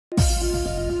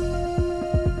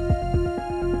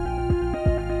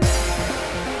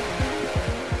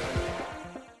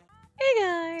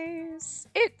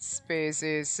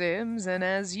Spacey Sims, and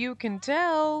as you can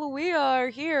tell, we are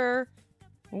here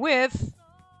with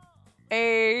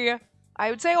I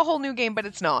would say a whole new game, but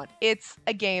it's not. It's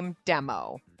a game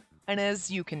demo. And as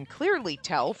you can clearly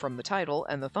tell from the title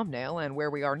and the thumbnail and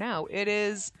where we are now, it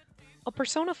is a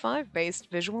Persona 5 based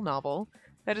visual novel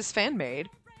that is fan-made.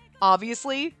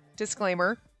 Obviously,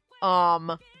 disclaimer,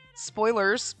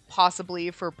 spoilers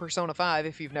possibly for Persona 5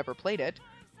 if you've never played it.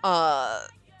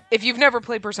 If you've never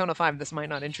played Persona 5, this might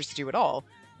not interest you at all.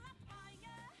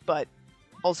 But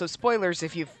also spoilers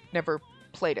if you've never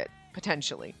played it,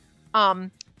 potentially.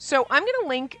 So I'm going to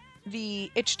link the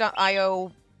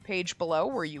itch.io page below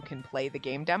where you can play the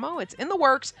game demo. It's in the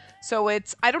works, so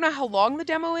I don't know how long the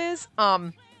demo is,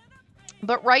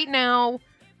 but right now,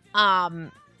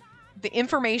 the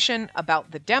information about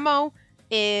the demo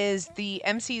is the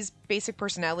MC's basic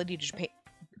personality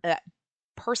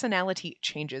personality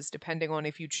changes depending on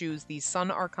if you choose the Sun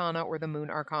Arcana or the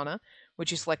Moon Arcana, which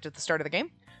you select at the start of the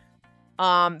game.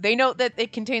 They note that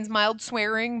it contains mild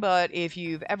swearing, but if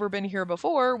you've ever been here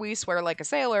before, we swear like a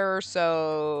sailor,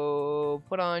 so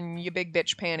put on your big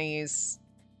bitch panties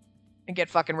and get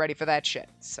fucking ready for that shit.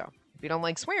 So, if you don't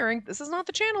like swearing, this is not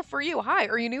the channel for you. Hi,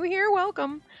 are you new here?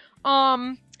 Welcome.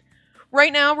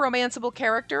 Right now, romanceable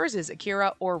characters is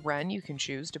Akira or Ren. You can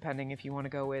choose, depending if you want to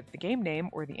go with the game name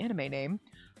or the anime name.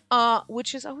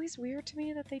 Which is always weird to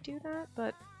me that they do that,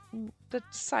 but the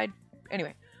side...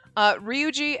 Anyway.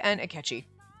 Ryuji and Akechi.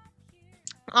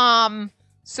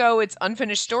 So it's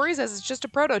unfinished stories as it's just a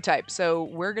prototype, so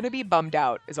we're gonna be bummed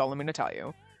out, is all I'm gonna tell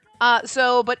you.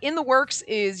 But in the works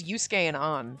is Yusuke and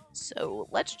An. So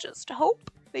let's just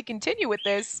hope they continue with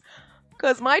this,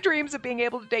 because my dreams of being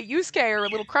able to date Yusuke are a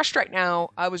little crushed right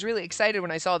now. I was really excited when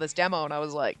I saw this demo, and I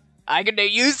was like, I can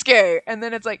date Yusuke! And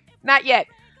then it's like, not yet.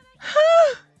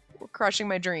 We're crushing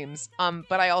my dreams.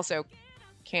 But I also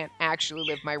can't actually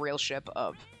live my real ship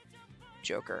of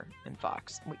Joker and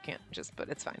Fox. We can't just, but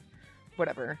it's fine.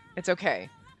 Whatever. It's okay.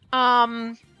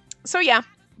 So yeah,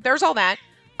 there's all that.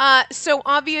 So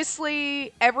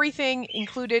obviously, everything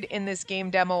included in this game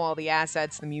demo, all the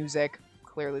assets, the music,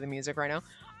 clearly the music right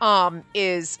now,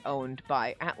 is owned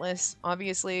by Atlas.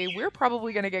 Obviously, we're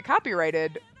probably going to get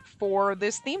copyrighted for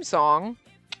this theme song.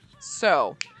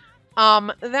 So,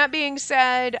 that being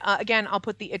said, again, I'll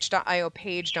put the itch.io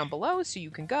page down below so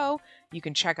you can go. You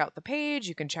can check out the page.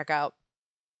 You can check out,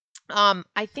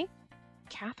 I think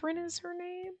Catherine is her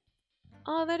name,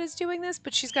 that is doing this,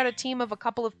 but she's got a team of a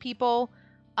couple of people,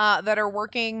 that are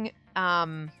working,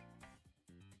 I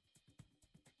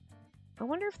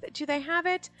wonder if, do they have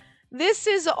it? This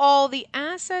is all the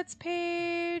assets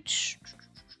page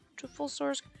to full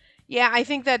source. Yeah, I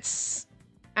think that's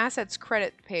assets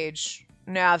credit page.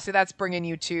 No, so that's bringing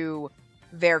you to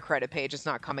their credit page. It's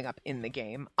not coming up in the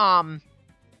game.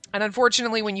 And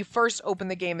unfortunately, when you first open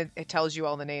the game, it tells you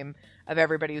all the name of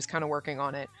everybody who's kind of working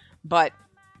on it. But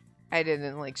I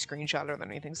didn't, like, screenshot it or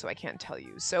anything, so I can't tell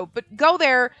you. So, but go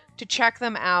there to check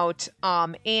them out.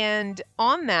 And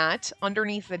on that,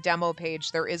 underneath the demo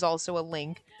page, there is also a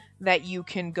link that you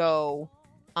can go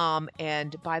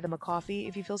and buy them a coffee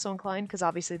if you feel so inclined, because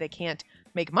obviously they can't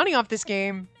make money off this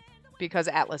game because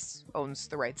Atlas owns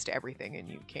the rights to everything, and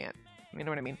you can't, you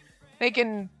know what I mean? They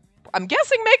can, I'm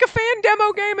guessing, make a fan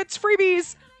demo game, it's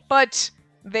freebies, but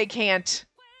they can't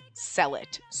sell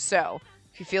it. So,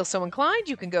 if you feel so inclined,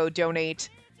 you can go donate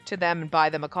to them and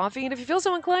buy them a coffee, and if you feel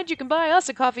so inclined, you can buy us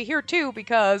a coffee here too,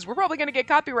 because we're probably going to get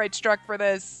copyright struck for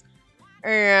this,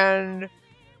 and,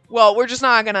 well, we're just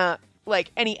not going to,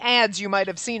 like, any ads you might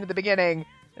have seen at the beginning,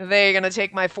 they're going to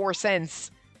take my 4 cents.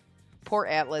 Poor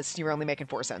Atlas, you were only making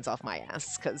 4 cents off my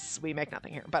ass, because we make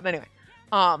nothing here. But anyway,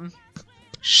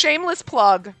 shameless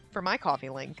plug for my coffee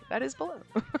link. That is below.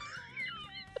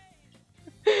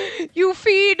 You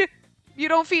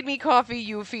don't feed me coffee,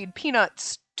 you feed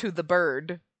peanuts to the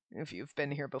bird. If you've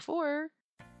been here before,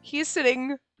 he is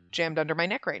sitting jammed under my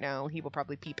neck right now. He will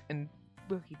probably peep, and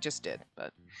well, he just did.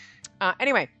 But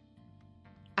anyway,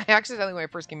 I accidentally, when I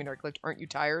first came in here, I clicked, "Aren't you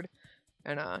tired?"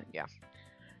 And yeah.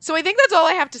 So I think that's all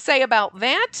I have to say about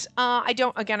that. I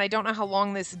don't know how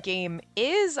long this game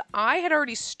is. I had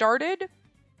already started.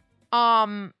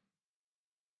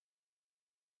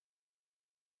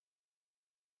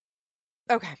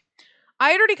 Okay. I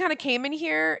had already kind of came in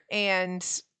here and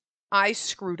I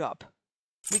screwed up.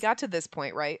 We got to this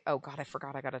point, right? Oh god, I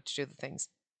forgot I got to do the things.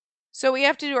 So we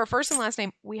have to do our first and last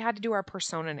name. We had to do our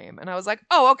persona name. And I was like,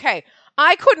 oh, okay.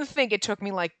 I couldn't think. It took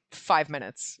me like 5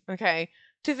 minutes. Okay.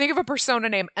 To think of a Persona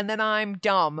name, and then I'm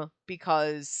dumb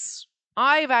because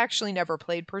I've actually never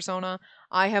played Persona.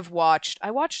 I watched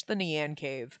the Nyan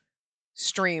Cave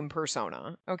stream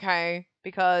Persona, okay?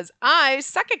 Because I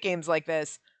suck at games like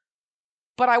this,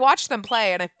 but I watch them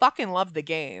play and I fucking love the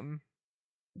game.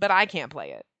 But I can't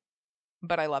play it.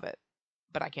 But I love it.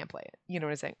 But I can't play it. You know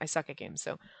what I'm saying? I suck at games.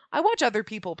 So I watch other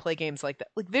people play games like that.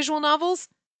 Like visual novels,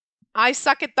 I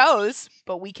suck at those,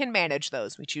 but we can manage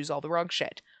those. We choose all the wrong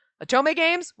shit. Otome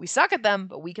games, we suck at them,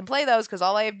 but we can play those because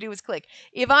all I have to do is click.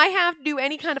 If I have to do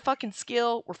any kind of fucking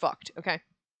skill, we're fucked, okay?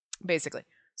 Basically.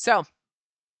 So,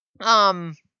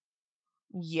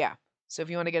 yeah. So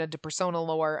if you want to get into Persona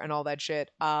lore and all that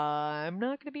shit, I'm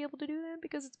not going to be able to do that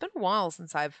because it's been a while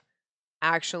since I've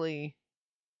actually...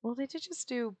 Well, they did just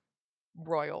do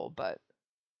Royal, but...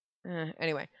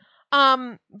 anyway.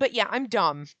 But yeah, I'm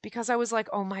dumb because I was like,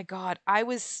 oh my god,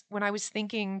 when I was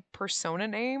thinking persona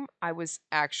name, I was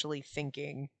actually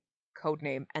thinking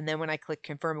codename. And then when I clicked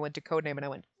confirm, it went to codename and I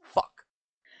went, fuck.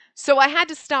 So I had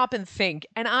to stop and think,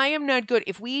 and I am not good.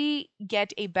 If we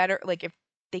get a better, like if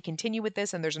they continue with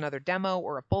this and there's another demo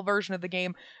or a full version of the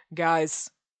game, guys,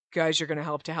 you're going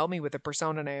to help me with a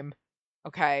persona name.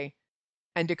 Okay.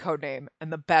 And a codename.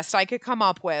 And the best I could come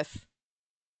up with,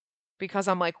 because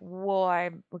I'm like, well,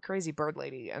 I'm a crazy bird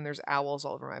lady and there's owls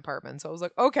all over my apartment. So I was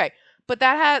like, okay. But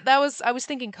I was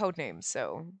thinking code names.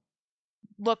 So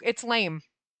look, it's lame.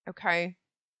 Okay.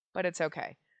 But it's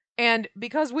okay. And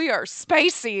because we are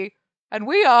Spacey and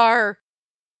we are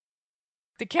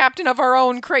the captain of our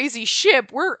own crazy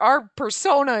ship, our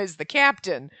persona is the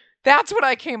captain. That's what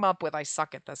I came up with. I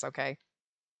suck at this. Okay.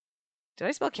 Did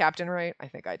I spell captain right? I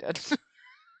think I did.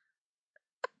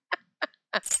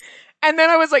 And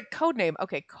then I was like, codename.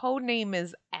 Okay, codename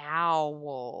is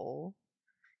Owl.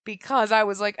 Because I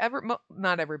was like,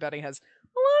 not everybody has.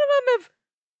 A lot of them have.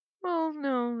 Well,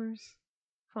 no, there's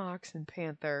Fox and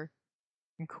Panther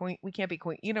and Queen. We can't be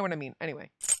Queen. You know what I mean?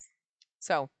 Anyway.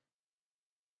 So,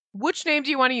 which name do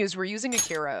you want to use? We're using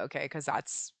Akira, okay? Because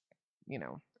that's, you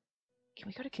know. Can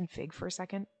we go to config for a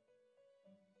second?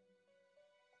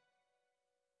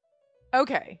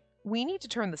 Okay. We need to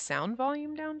turn the sound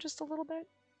volume down just a little bit.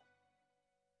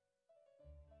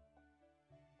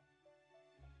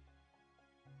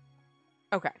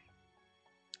 Okay.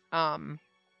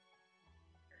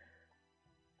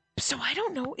 So I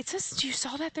don't know. It says, do you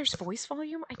saw that there's voice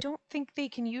volume? I don't think they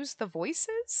can use the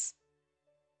voices.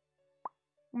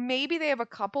 Maybe they have a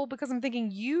couple because I'm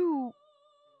thinking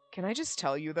can I just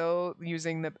tell you though,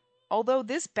 although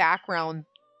this background,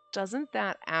 doesn't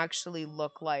that actually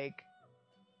look like,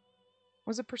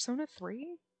 was it Persona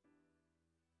 3?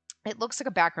 It looks like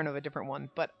a background of a different one,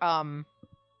 but, are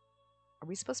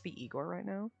we supposed to be Igor right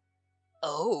now?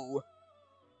 Oh.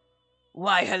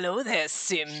 Why, hello there,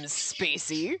 Sims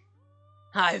Spacey.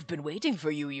 I've been waiting for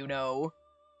you, you know.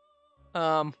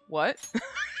 What?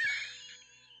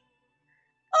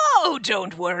 Oh,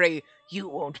 don't worry. You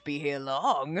won't be here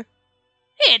long.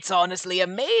 It's honestly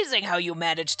amazing how you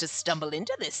managed to stumble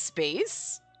into this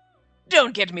space.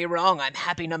 Don't get me wrong, I'm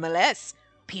happy nonetheless.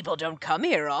 People don't come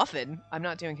here often. I'm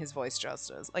not doing his voice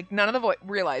justice. Like, none of the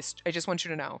realized, I just want you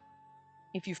to know.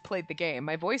 If you've played the game,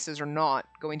 my voices are not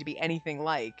going to be anything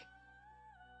like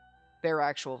their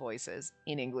actual voices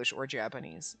in English or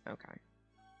Japanese. Okay.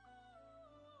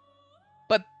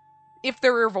 But if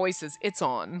there are voices, it's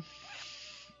on.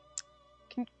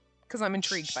 Because I'm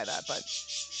intrigued by that, but...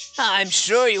 I'm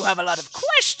sure you have a lot of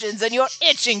questions and you're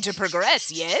itching to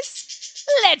progress, yes?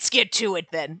 Let's get to it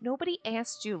then. Nobody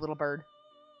asked you, little bird.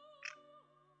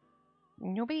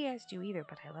 Nobody asked you either,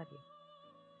 but I love you.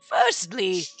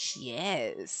 Firstly,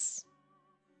 yes.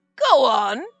 Go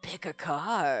on, pick a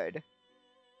card.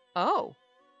 Oh.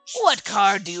 What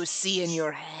card do you see in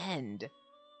your hand?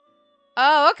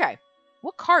 Oh, okay.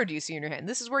 What card do you see in your hand?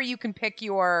 This is where you can pick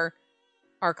your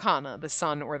arcana, the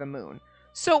sun or the moon.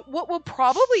 So what we'll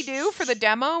probably do for the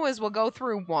demo is we'll go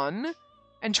through one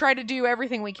and try to do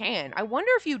everything we can. I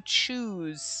wonder if you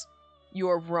choose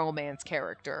your romance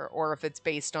character or if it's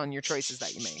based on your choices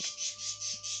that you make.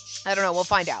 I don't know. We'll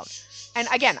find out. And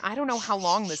again, I don't know how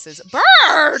long this is.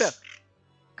 Bird!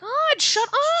 God, shut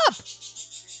up!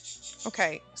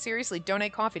 Okay, seriously,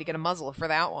 donate coffee to get a muzzle for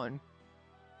that one.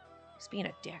 He's being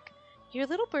a dick. Your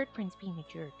little bird friend's being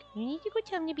a jerk. You need to go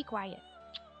tell him to be quiet.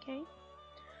 Okay?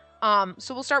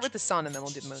 So we'll start with the sun and then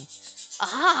we'll do the moon.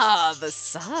 Ah, the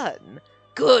sun.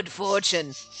 Good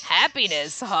fortune,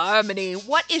 happiness, harmony.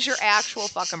 What is your actual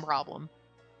fucking problem?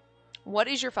 What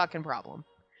is your fucking problem?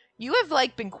 You have,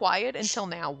 like, been quiet until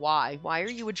now. Why? Why are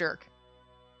you a jerk?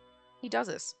 He does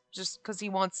this just because he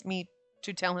wants me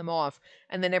to tell him off,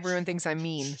 and then everyone thinks I'm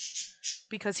mean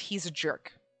because he's a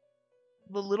jerk.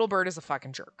 The little bird is a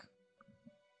fucking jerk.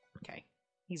 Okay,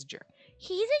 he's a jerk.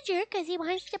 He's a jerk because he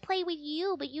wants to play with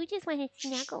you, but you just want to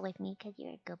snuggle with me because you're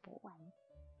a good boy.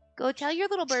 Go tell your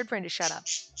little bird friend to shut up.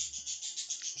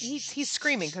 He's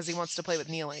screaming because he wants to play with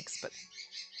Neelix, but...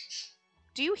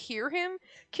 Do you hear him?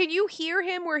 Can you hear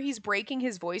him where he's breaking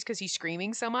his voice because he's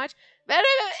screaming so much?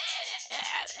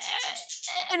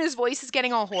 And his voice is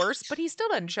getting all hoarse, but he still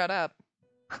doesn't shut up.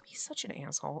 He's such an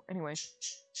asshole. Anyway.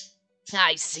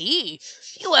 I see.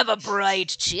 You have a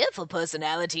bright, cheerful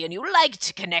personality and you like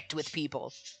to connect with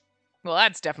people. Well,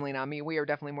 that's definitely not me. We are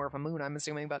definitely more of a Moon, I'm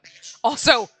assuming, but...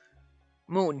 Also,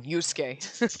 Moon, Yusuke.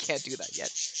 Can't do that yet.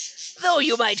 Though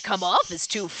you might come off as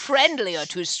too friendly or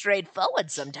too straightforward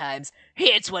sometimes,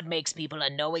 it's what makes people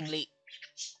unknowingly...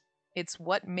 It's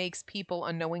what makes people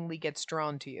unknowingly get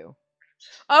drawn to you.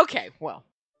 Okay, well.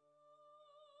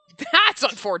 That's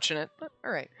unfortunate, but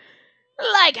alright.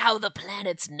 Like how the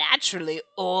planets naturally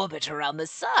orbit around the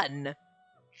sun.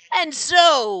 And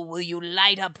so, will you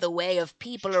light up the way of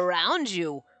people around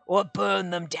you, or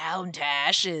burn them down to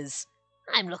ashes?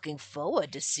 I'm looking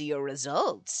forward to see your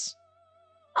results.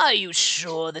 Are you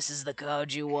sure this is the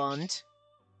card you want?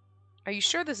 Are you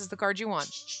sure this is the card you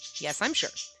want? Yes, I'm sure.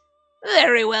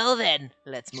 Very well then,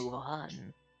 let's move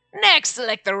on. Next,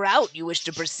 select the route you wish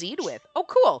to proceed with. Oh,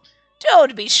 cool.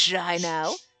 Don't be shy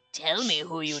now. Tell me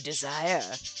who you desire.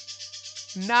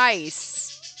 Nice.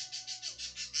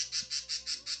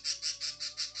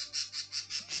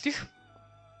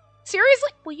 Seriously?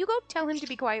 Will you go tell him to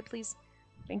be quiet, please?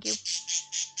 Thank you.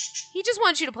 He just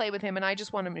wants you to play with him, and I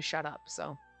just want him to shut up,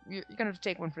 so you're going to have to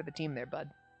take one for the team there, bud.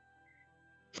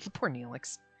 Poor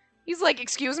Neelix. He's like,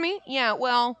 excuse me? Yeah,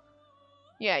 well,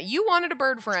 yeah, you wanted a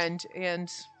bird friend, and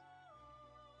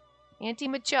Auntie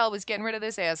Michelle was getting rid of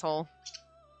this asshole.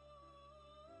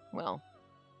 Well,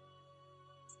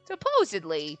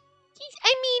 supposedly.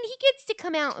 He gets to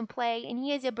come out and play, and he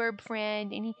has a bird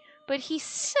friend, but he's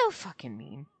so fucking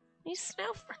mean. He's so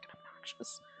freaking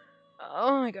obnoxious.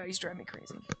 Oh my god, he's driving me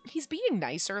crazy. He's being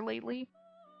nicer lately.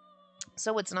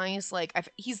 So it's nice, like,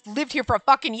 he's lived here for a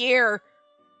fucking year.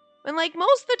 And, like,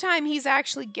 most of the time he's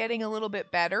actually getting a little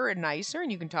bit better and nicer,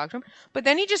 and you can talk to him. But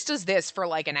then he just does this for,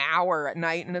 like, an hour at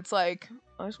night, and it's like,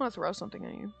 I just want to throw something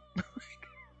at you.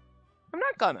 I'm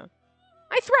not gonna.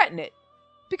 I threaten it.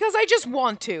 Because I just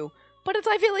want to. But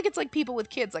I feel like it's like people with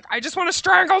kids. Like, I just want to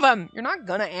strangle them. You're not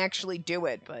gonna actually do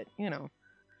it, but, you know.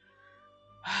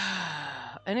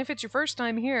 And if it's your first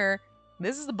time here,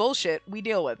 this is the bullshit we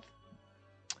deal with.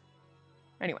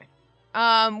 Anyway.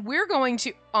 We're going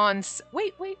to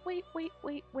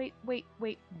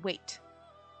wait.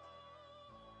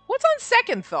 What's on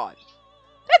second thought?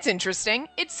 That's interesting.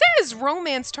 It says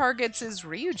romance targets is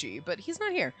Ryuji, but he's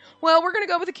not here. Well, we're going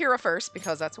to go with Akira first,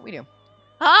 because that's what we do.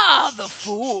 Ah, the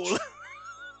fool!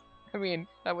 I mean,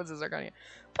 that was his Argonia.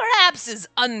 Perhaps his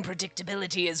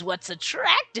unpredictability is what's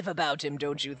attractive about him,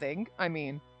 don't you think? I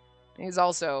mean, he's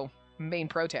also main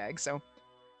protag, so...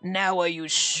 Now are you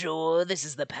sure this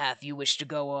is the path you wish to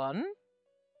go on?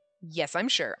 Yes, I'm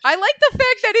sure. I like the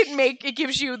fact that it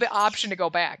gives you the option to go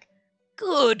back.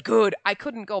 Good, good. I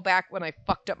couldn't go back when I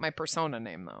fucked up my persona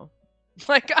name, though.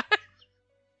 Like, I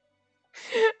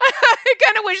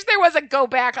kind of wish there was a go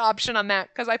back option on that,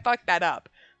 because I fucked that up.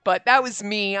 But that was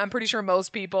me. I'm pretty sure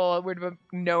most people would have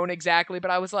known exactly,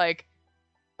 but I was like,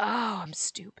 oh, I'm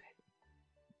stupid.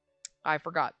 I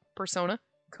forgot. Persona,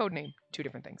 codename, two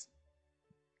different things.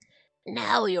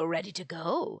 Now you're ready to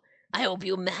go. I hope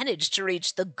you managed to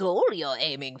reach the goal you're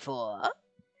aiming for.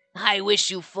 I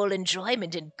wish you full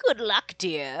enjoyment and good luck,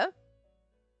 dear.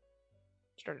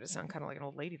 Started to sound kind of like an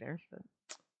old lady there, but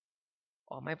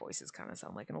all my voices kind of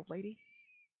sound like an old lady.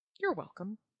 You're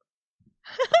welcome.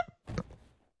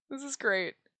 This is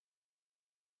great.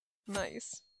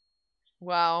 Nice.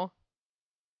 Wow.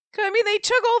 I mean, they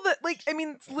took all the,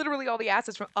 literally all the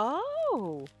assets from,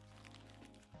 oh.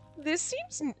 This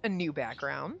seems a new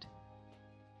background.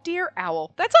 Dear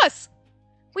Owl, that's us!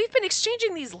 We've been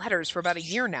exchanging these letters for about a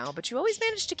year now, but you always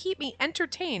manage to keep me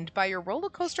entertained by your roller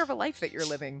coaster of a life that you're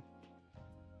living.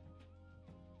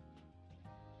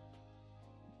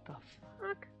 The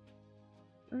fuck?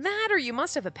 That or you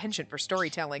must have a penchant for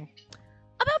storytelling.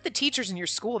 About the teachers in your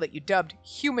school that you dubbed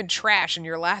human trash in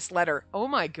your last letter. Oh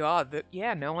my god,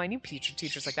 yeah, no, I knew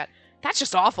teachers like that. That's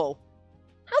just awful.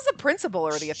 How's the principal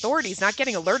or the authorities not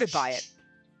getting alerted by it?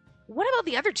 What about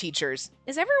the other teachers?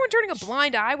 Is everyone turning a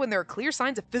blind eye when there are clear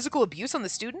signs of physical abuse on the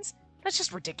students? That's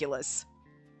just ridiculous.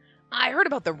 I heard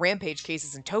about the rampage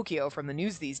cases in Tokyo from the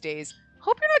news these days.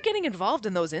 Hope you're not getting involved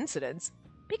in those incidents.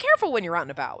 Be careful when you're out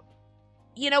and about.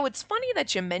 You know, it's funny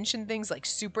that you mentioned things like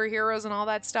superheroes and all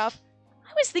that stuff.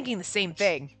 I was thinking the same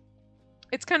thing.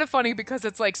 It's kind of funny because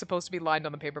it's like supposed to be lined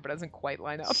on the paper, but it doesn't quite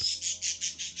line up.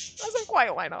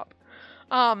 quite line up.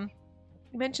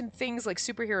 You mentioned things like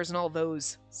superheroes and all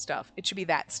those stuff. It should be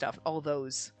that stuff. All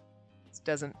those. This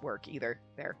doesn't work either.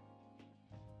 There.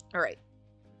 All right.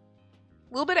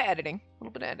 A little bit of editing.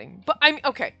 But I'm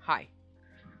okay.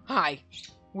 Hi.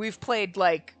 We've played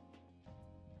like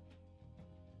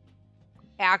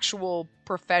actual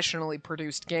professionally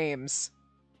produced games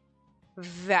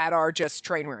that are just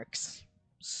train wrecks.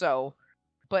 So,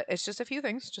 but it's just a few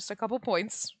things, just a couple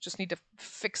points. Just need to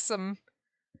fix some.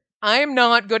 I'm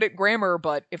not good at grammar,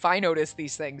 but if I notice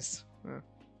these things.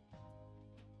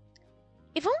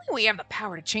 If only we have the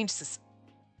power to change this.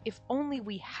 If only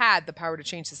we had the power to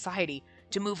change society,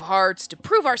 to move hearts, to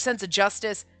prove our sense of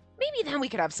justice, maybe then we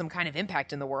could have some kind of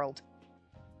impact in the world.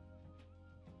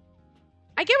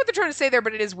 I get what they're trying to say there,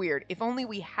 but it is weird. If only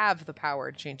we have the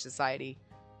power to change society,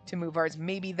 to move hearts,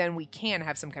 maybe then we can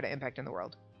have some kind of impact in the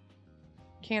world.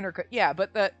 Can or could. Yeah,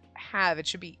 but the have, it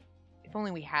should be, if only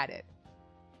we had it.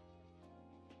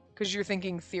 Because you're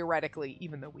thinking theoretically,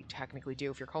 even though we technically do,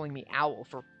 if you're calling me owl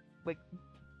for, like,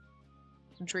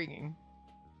 it's intriguing.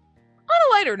 On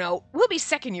a lighter note, we'll be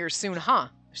second years soon, huh?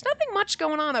 There's nothing much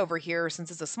going on over here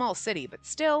since it's a small city, but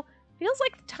still, feels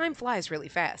like the time flies really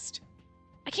fast.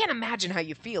 I can't imagine how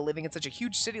you feel living in such a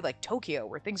huge city like Tokyo,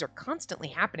 where things are constantly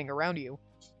happening around you.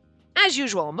 As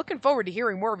usual, I'm looking forward to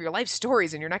hearing more of your life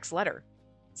stories in your next letter.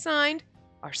 Signed,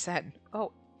 Arsene.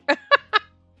 Oh.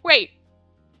 Wait.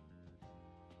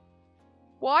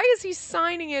 Why is he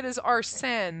signing it as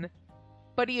Arsene,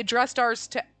 but he addressed ours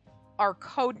to our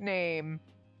code name,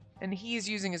 and he's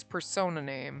using his persona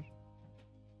name?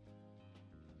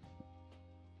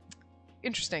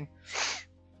 Interesting.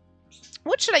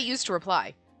 What should I use to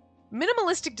reply?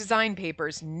 Minimalistic design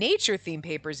papers, nature theme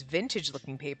papers, vintage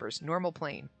looking papers, normal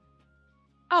plain.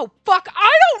 Oh, fuck,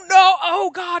 I don't know!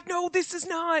 Oh, God, no, this is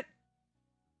not...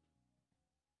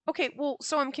 Okay, well,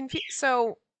 so I'm confused,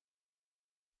 so...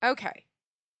 Okay.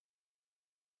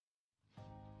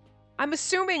 I'm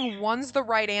assuming one's the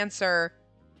right answer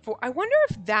for... I wonder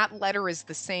if that letter is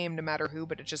the same no matter who,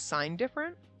 but it's just signed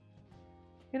different?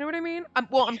 You know what I mean?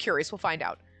 I'm curious, we'll find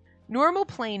out. Normal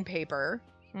plain paper.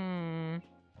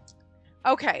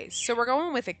 Okay, so we're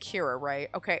going with Akira, right?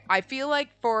 Okay, I feel like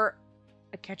for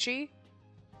Akechi,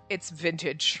 it's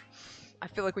vintage. I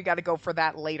feel like we got to go for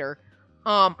that later.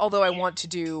 Although I want to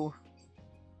do...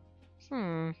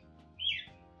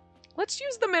 Let's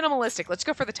use the minimalistic. Let's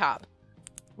go for the top.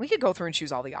 We could go through and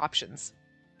choose all the options.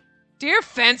 Dear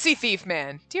Fancy Thief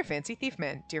Man. Dear Fancy Thief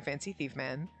Man. Dear Fancy Thief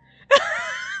Man.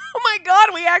 Oh my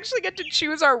god, we actually get to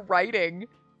choose our writing.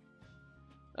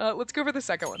 Let's go for the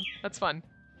second one. That's fun.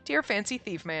 Dear Fancy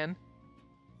Thief Man.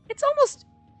 Is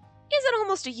it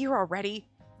almost a year already?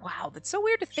 Wow, that's so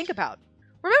weird to think about.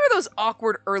 Remember those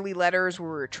awkward early letters where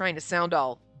we were trying to sound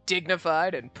all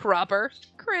dignified and proper?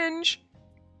 Cringe.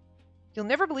 You'll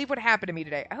never believe what happened to me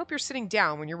today. I hope you're sitting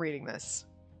down when you're reading this.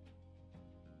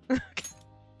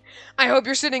 I hope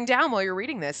you're sitting down while you're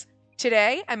reading this.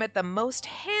 Today, I met the most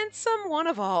handsome one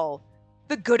of all.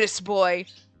 The goodest boy.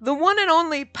 The one and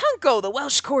only Punko, the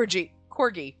Welsh Corgi.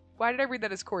 Corgi. Why did I read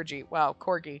that as Corgi? Wow,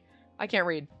 Corgi. I can't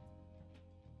read.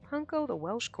 Punko, the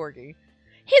Welsh Corgi.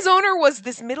 His owner was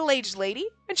this middle-aged lady,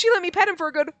 and she let me pet him for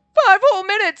a good 5 whole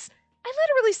minutes. I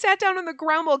literally sat down on the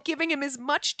ground while giving him his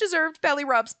much-deserved belly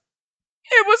rubs.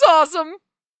 It was awesome.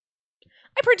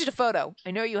 I printed a photo.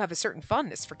 I know you have a certain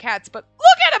fondness for cats, but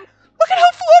look at him! Look at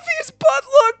how fluffy his butt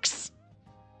looks!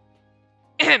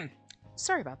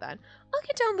 Sorry about that. I'll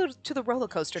get down to the roller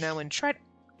coaster now and try to...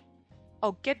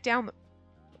 I'll get down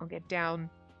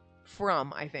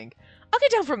from, I think. I'll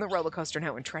get down from the roller coaster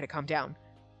now and try to calm down.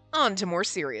 On to more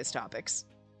serious topics.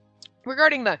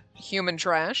 Regarding the human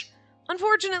trash,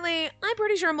 unfortunately, I'm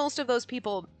pretty sure most of those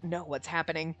people know what's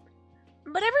happening.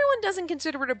 But everyone doesn't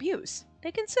consider it abuse.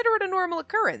 They consider it a normal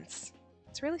occurrence.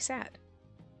 It's really sad.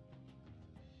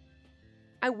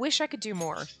 I wish I could do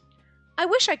more. I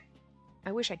wish I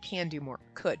can do more.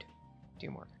 Could do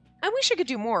more. I wish I could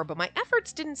do more, but my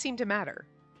efforts didn't seem to matter.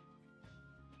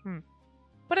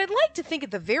 But I'd like to think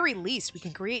at the very least we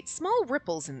can create small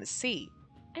ripples in the sea.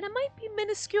 And it might be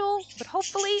minuscule, but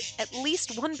hopefully at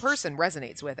least one person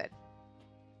resonates with it.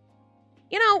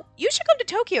 You know, you should come to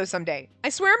Tokyo someday. I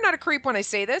swear I'm not a creep when I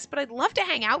say this, but I'd love to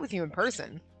hang out with you in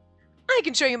person. I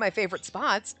can show you my favorite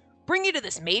spots, bring you to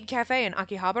this maid cafe in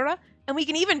Akihabara, and we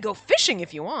can even go fishing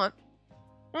if you want.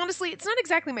 Honestly, it's not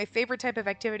exactly my favorite type of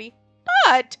activity,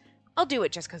 but I'll do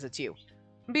it just because it's you.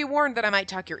 Be warned that I might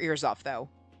talk your ears off, though.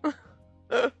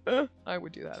 I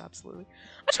would do that, absolutely.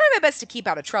 I'll try my best to keep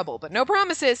out of trouble, but no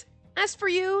promises. As for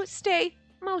you, stay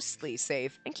mostly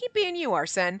safe, and keep being you,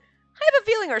 Arsene. I have a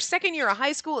feeling our second year of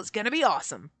high school is gonna be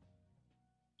awesome.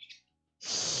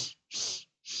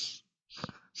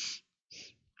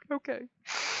 Okay.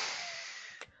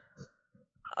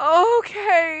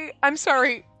 Okay. I'm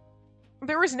sorry.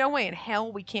 There is no way in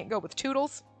hell we can't go with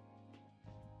Toodles.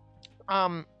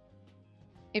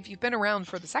 If you've been around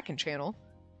for the second channel,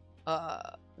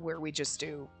 where we just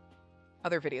do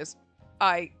other videos,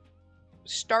 I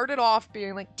started off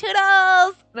being like,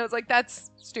 Toodles! And I was like,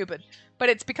 that's stupid. But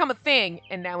it's become a thing,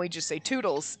 and now we just say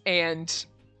Toodles, and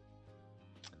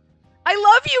I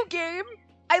love you, game!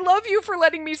 I love you for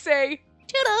letting me say,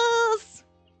 Toodles!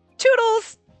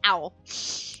 Toodles! Ow.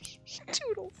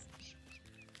 Toodles.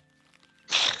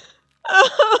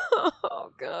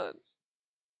 Oh, God.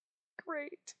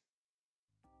 Great.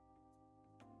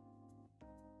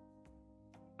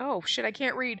 Oh, shit, I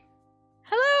can't read.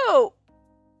 Hello!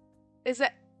 Is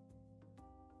that...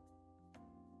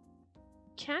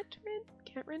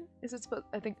 Catrin? Is it supposed...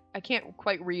 I think... I can't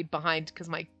quite read behind because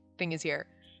my thing is here.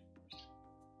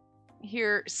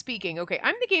 Here, speaking. Okay,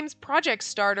 I'm the game's project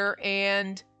starter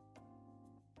and...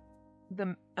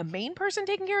 a main person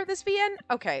taking care of this VN?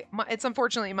 Okay, it's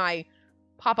unfortunately my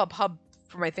pop-up hub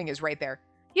for my thing is right there.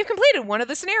 You've completed one of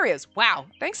the scenarios. Wow,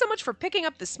 thanks so much for picking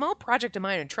up this small project of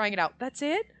mine and trying it out. That's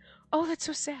it? Oh, that's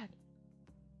so sad.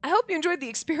 I hope you enjoyed the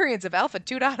experience of Alpha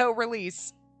 2.0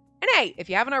 release. And hey, if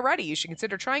you haven't already, you should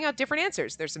consider trying out different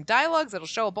answers. There's some dialogues that'll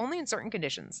show up only in certain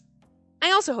conditions.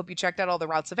 I also hope you checked out all the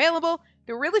routes available.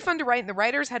 They were really fun to write, and the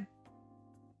writers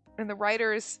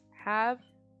have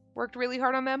worked really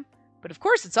hard on them. But of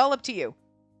course, it's all up to you.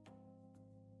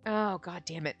 Oh, god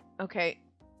damn it. Okay.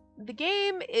 The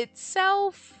game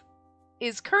itself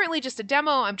is currently just a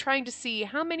demo. I'm trying to see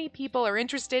how many people are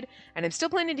interested, and I'm still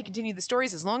planning to continue the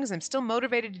stories as long as I'm still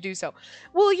motivated to do so.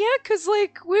 Well, yeah, because,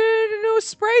 like, we're no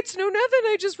sprites, no nothing.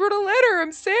 I just wrote a letter.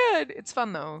 I'm sad. It's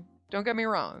fun, though. Don't get me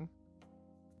wrong.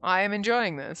 I am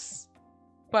enjoying this.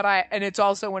 And it's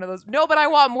also one of those, no, but I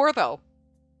want more, though.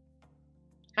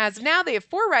 As of now, they have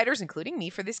 4 writers, including me,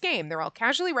 for this game. They're all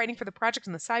casually writing for the project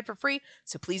on the side for free,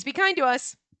 so please be kind to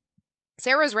us.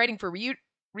 Sarah's writing for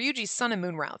Ryuji's Sun and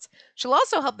Moon routes. She'll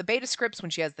also help the beta scripts when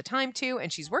she has the time to,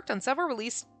 and she's worked on several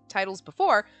release titles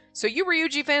before, so you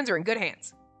Ryuji fans are in good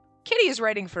hands. Kitty is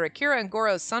writing for Akira and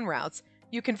Goro's Sun routes.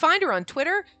 You can find her on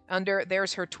Twitter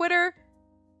there's her Twitter,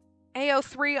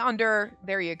 AO3 under,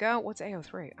 there you go. What's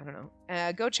AO3? I don't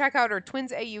know. Go check out her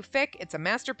Twins AU fic. It's a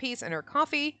masterpiece, and her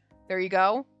coffee. There you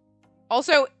go.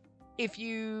 Also, if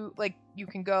you, like, you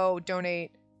can go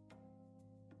donate.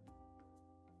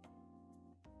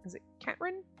 Is it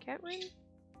Catrin? Catrin?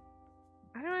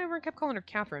 I don't know, I ever kept calling her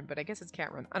Catherine, but I guess it's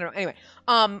Catrin. I don't know. Anyway,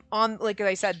 on, like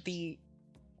I said, the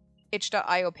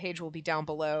itch.io page will be down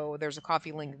below. There's a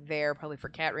coffee link there, probably for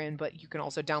Catrin, but you can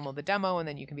also download the demo, and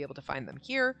then you can be able to find them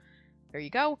here. There you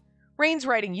go. Rain's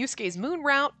writing Yusuke's Moon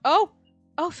route. Oh,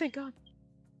 thank God.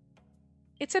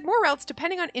 It said more routes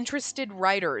depending on interested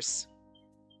writers.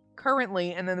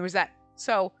 Currently, and then there was that.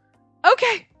 So,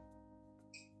 okay.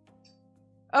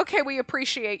 Okay, we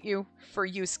appreciate you for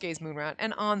Yusuke's Moon route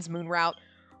and On's Moon route.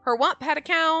 Her Wattpad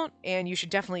account, and you should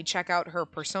definitely check out her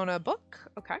Persona book.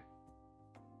 Okay.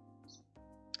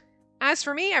 As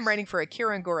for me, I'm writing for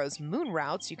Akira and Goro's Moon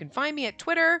routes. You can find me at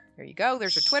Twitter. There you go.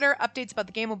 There's her Twitter. Updates about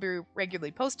the game will be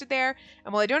regularly posted there.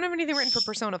 And while I don't have anything written for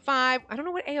Persona 5, I don't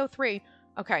know what AO3.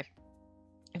 Okay.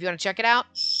 If you want to check it out.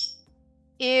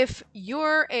 If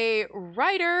you're a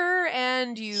writer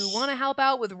and you want to help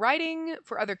out with writing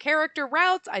for other character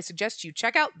routes, I suggest you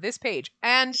check out this page.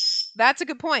 And that's a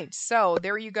good point. So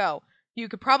there you go. You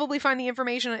could probably find the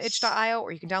information on itch.io,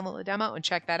 or you can download the demo and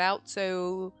check that out.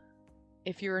 So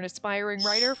if you're an aspiring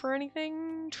writer for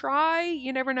anything, try.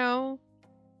 You never know.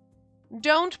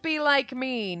 Don't be like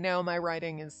me. No, my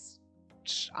writing is...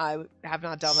 I have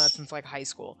not done that since, like, high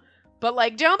school. But,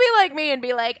 like, don't be like me and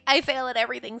be like, I fail at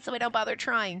everything, so I don't bother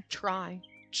trying. Try.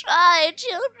 Try,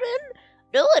 children.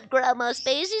 Do what Grandma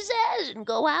Spacey says and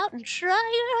go out and try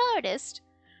your hardest.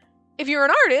 If you're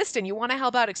an artist and you want to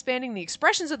help out expanding the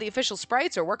expressions of the official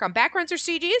sprites or work on backgrounds or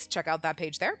CGs, check out that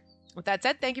page there. With that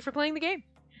said, thank you for playing the game.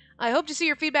 I hope to see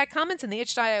your feedback comments in the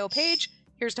itch.io page.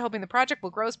 Here's to hoping the project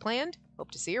will grow as planned. Hope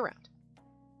to see you around.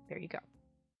 There you go.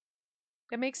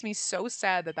 It makes me so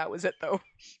sad that was it, though.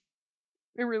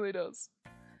 It really does.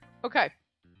 Okay.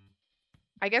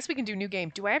 I guess we can do new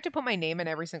game. Do I have to put my name in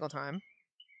every single time?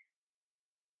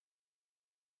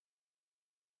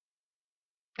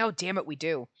 Oh, damn it, we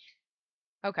do.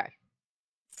 Okay.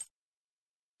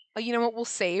 Oh, you know what? We'll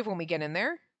save when we get in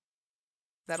there.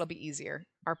 That'll be easier.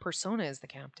 Our persona is the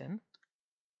captain.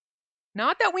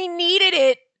 Not that we needed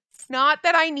it. Not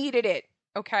that I needed it.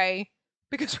 Okay?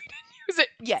 Because we didn't use it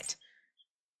yet.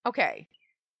 Okay.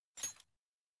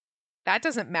 That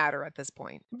doesn't matter at this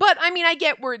point. But, I mean, I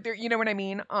get where there, you know what I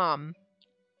mean?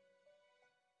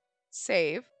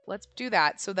 Save. Let's do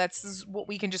that. So that's what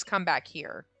we can just come back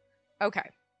here. Okay.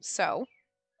 So,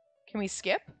 can we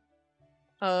skip?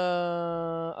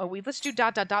 Let's do ...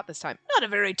 this time. Not a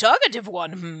very talkative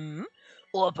one,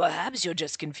 Or perhaps you're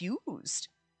just confused.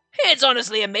 It's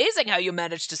honestly amazing how you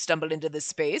managed to stumble into this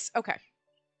space. Okay.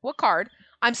 What card?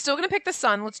 I'm still going to pick the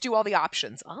sun. Let's do all the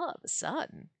options. Ah, the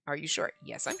sun. Are you sure?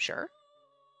 Yes, I'm sure.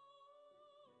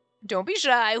 Don't be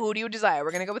shy. Who do you desire?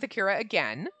 We're going to go with Akira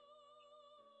again.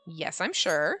 Yes, I'm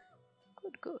sure.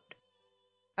 Good.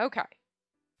 Okay.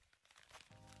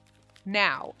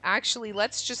 Now, actually,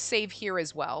 let's just save here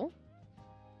as well.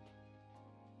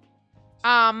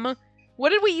 What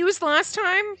did we use last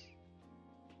time?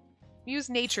 We used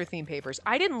nature theme papers.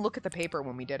 I didn't look at the paper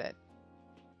when we did it.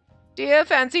 Dear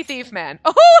Fancy Thief Man.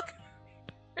 Oh!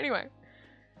 Anyway.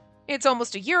 It's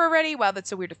almost a year already. Wow, that's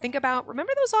so weird to think about.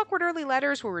 Remember those awkward early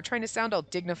letters where we were trying to sound all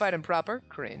dignified and proper?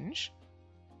 Cringe.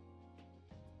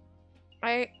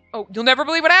 Oh, you'll never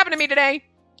believe what happened to me today.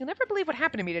 You'll never believe what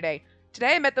happened to me today.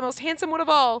 Today I met the most handsome one of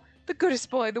all. The goodest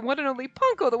boy, the one and only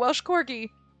Punko, the Welsh Corgi.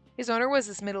 His owner was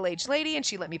this middle-aged lady, and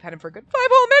she let me pet him for a good 5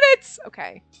 whole minutes.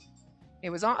 Okay. It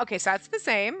was on. Okay, so that's the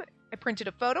same. I printed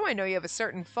a photo. I know you have a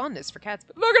certain fondness for cats,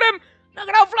 but look at him! Look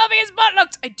at how fluffy his butt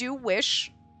looked! I do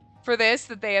wish for this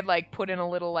that they had, like, put in a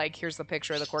little, like, here's the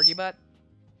picture of the corgi butt.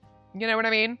 You know what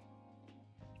I mean?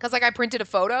 Because, like, I printed a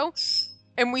photo,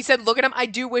 and we said, look at him. I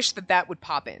do wish that that would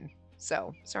pop in.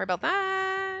 So, sorry about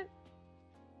that.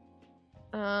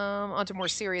 On to more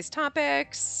serious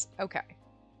topics. Okay.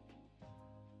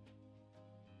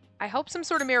 I hope some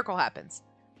sort of miracle happens.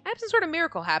 I hope some sort of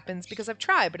miracle happens because I've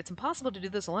tried, but it's impossible to do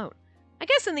this alone. I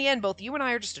guess in the end, both you and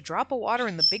I are just a drop of water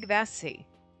in the big vast sea.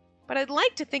 But I'd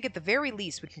like to think at the very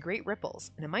least we can create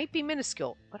ripples, and it might be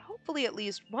minuscule, but hopefully at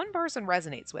least one person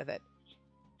resonates with it.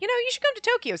 You know, you should come to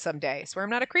Tokyo someday. I swear I'm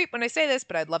not a creep when I say this,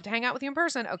 but I'd love to hang out with you in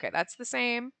person. Okay, that's the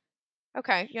same.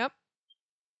 Okay, yep.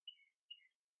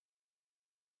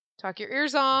 Talk your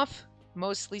ears off.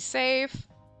 Mostly safe.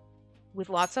 With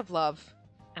lots of love.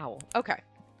 Owl. Okay.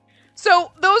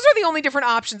 So, those are the only different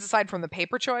options aside from the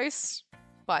paper choice.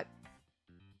 But,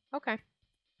 okay.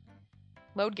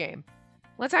 Load game.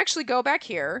 Let's actually go back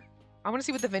here. I want to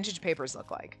see what the vintage papers look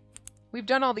like. We've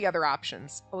done all the other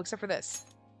options. Oh, except for this.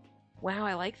 Wow,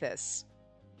 I like this.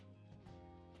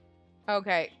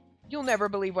 Okay. You'll never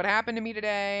believe what happened to me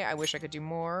today. I wish I could do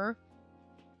more.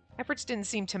 Efforts didn't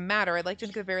seem to matter. I'd like to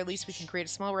think at the very least we can create a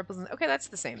small ripples. Okay, that's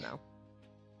the same, though.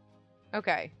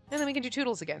 Okay. And then we can do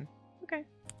Toodles again. Okay.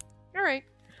 All right.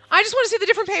 I just want to see the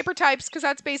different paper types, because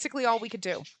that's basically all we could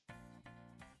do.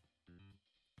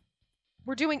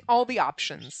 We're doing all the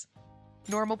options.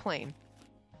 Normal plain.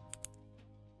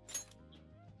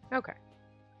 Okay.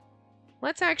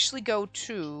 Let's actually go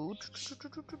to...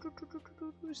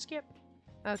 Skip.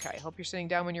 Okay, hope you're sitting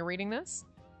down when you're reading this.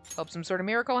 Hope some sort of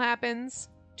miracle happens.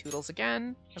 Toodles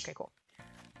again. Okay, cool.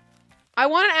 I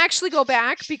want to actually go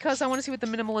back because I want to see what the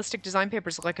minimalistic design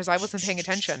papers look like because I wasn't paying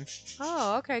attention.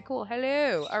 Oh, okay, cool.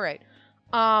 Hello. All right.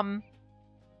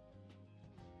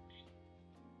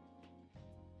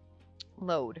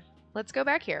 Load. Let's go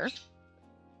back here.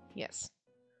 Yes.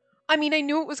 I mean, I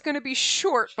knew it was going to be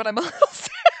short, but I'm a little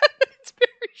sad that it's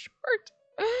very short.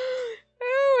 Oh,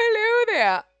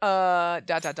 hello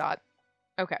there. ...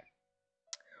 Okay.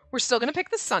 We're still going to pick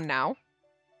the sun now.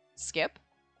 Skip.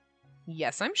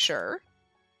 Yes, I'm sure.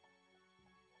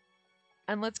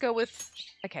 And let's go with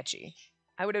Akechi.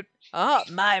 I would have... Oh,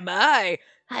 my.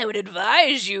 I would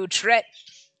advise you tread,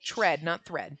 not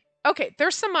thread. Okay,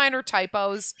 there's some minor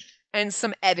typos and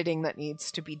some editing that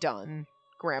needs to be done,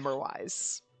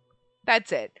 grammar-wise.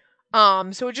 That's it.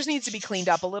 So it just needs to be cleaned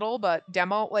up a little, but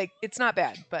demo, like, it's not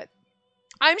bad. But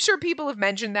I'm sure people have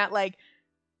mentioned that, like,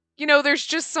 you know, there's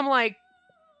just some, like,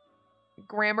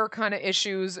 grammar kind of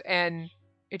issues, and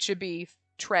it should be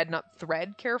tread, not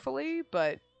thread, carefully,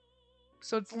 but...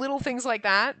 So it's little things like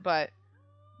that, but,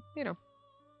 you know.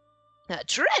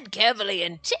 Tread carefully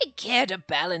and take care to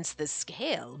balance the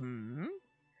scale,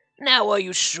 Now, are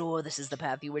you sure this is the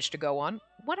path you wish to go on?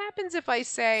 What happens if I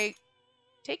say,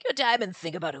 take your time and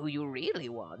think about who you really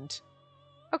want?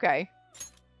 Okay.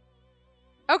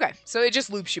 Okay, so it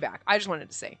just loops you back. I just wanted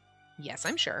to say, yes,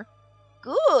 I'm sure.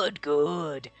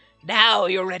 Good. Now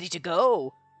you're ready to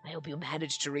go. I hope you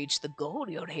manage to reach the goal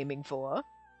you're aiming for.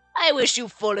 I wish you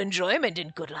full enjoyment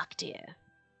and good luck, dear.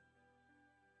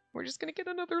 We're just gonna get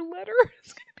another letter.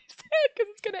 It's gonna be sad because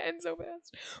it's gonna end so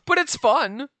fast. But it's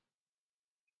fun.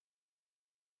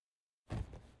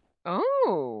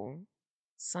 Oh.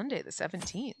 Sunday the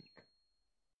 17th.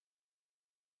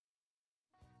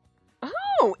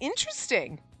 Oh,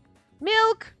 interesting.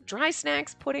 Milk, dry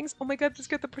snacks, puddings. Oh my god, this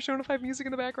got the Persona 5 music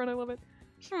in the background. I love it.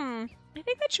 I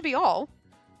think that should be all.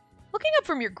 Looking up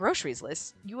from your groceries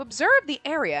list, you observe the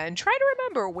area and try to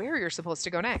remember where you're supposed to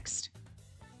go next.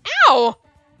 Ow!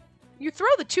 You throw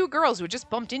the two girls who had just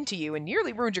bumped into you and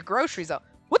nearly ruined your groceries out.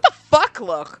 What the fuck,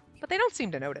 look? But they don't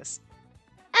seem to notice.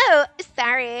 Oh,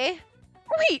 sorry.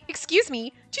 Wait, excuse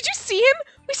me. Did you see him?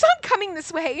 We saw him coming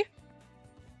this way.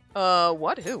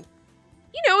 What? Who?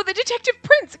 You know, the Detective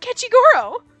Prince,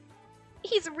 Kechigoro.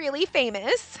 He's really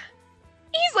famous.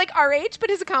 He's like our age, but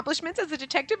his accomplishments as a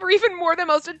detective are even more than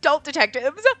most adult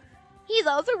detectives. He's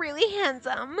also really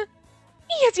handsome.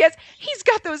 Yes, he's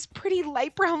got those pretty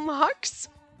light brown locks.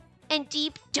 And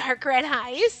deep, dark red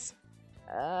eyes.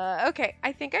 Okay,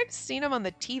 I think I've seen him on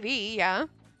the TV, yeah.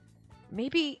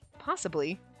 Maybe,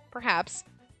 possibly, perhaps.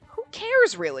 Who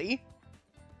cares, really?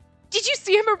 Did you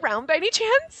see him around by any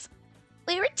chance?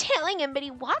 We were tailing him, but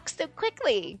he walks so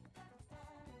quickly.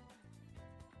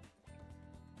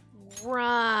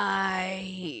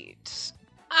 Right.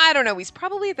 I don't know, he's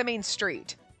probably at the main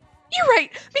street. You're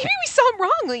right, maybe we saw him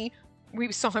wrongly.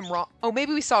 We saw him wrong. Oh,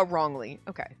 maybe we saw wrongly.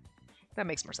 Okay, that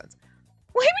makes more sense.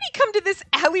 Why would he come to this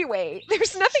alleyway?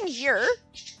 There's nothing here.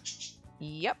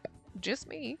 Yep, just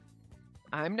me.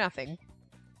 I'm nothing.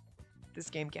 This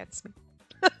game gets me.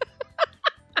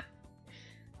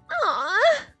 Aww.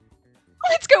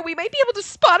 Let's go. We might be able to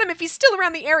spot him if he's still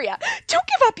around the area. Don't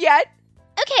give up yet.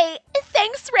 Okay,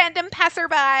 thanks, random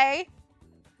passerby.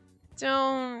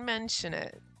 Don't mention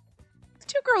it. The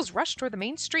two girls rush toward the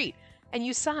main street, and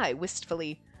you sigh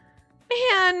wistfully.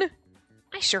 Man,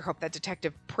 I sure hope that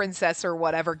Detective Princess or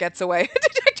whatever gets away.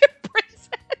 Detective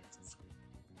Princess!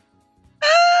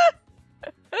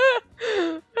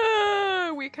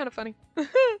 We kind of funny. Being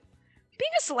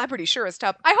a celebrity sure is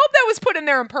tough. I hope that was put in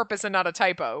there on purpose and not a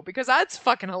typo, because that's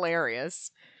fucking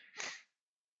hilarious.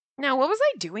 Now, what was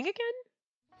I doing again?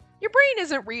 Your brain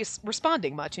isn't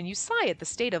responding much, and you sigh at the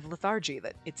state of lethargy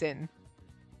that it's in.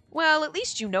 Well, at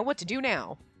least you know what to do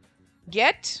now.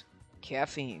 Get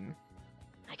caffeine.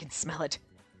 I can smell it.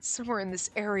 Somewhere in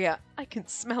this area, I can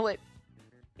smell it.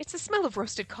 It's the smell of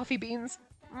roasted coffee beans.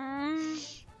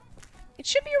 It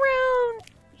should be around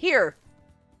here.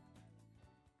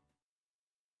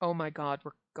 Oh my god,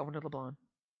 we're going to LeBlanc.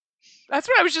 That's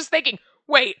what I was just thinking.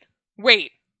 Wait.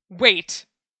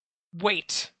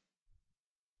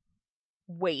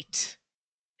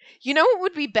 You know what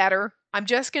would be better? I'm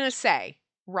just going to say,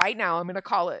 right now, I'm going to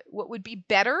call it, what would be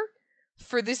better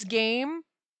for this game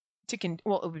to,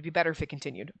 well, it would be better if it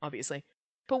continued, obviously.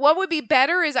 But what would be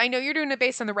better is, I know you're doing it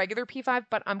based on the regular P5,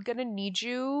 but I'm going to need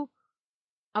you.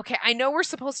 Okay, I know we're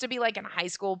supposed to be like in high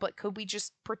school, but could we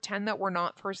just pretend that we're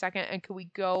not for a second? And could we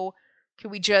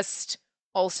just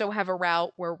also have a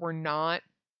route where we're not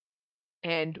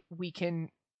and we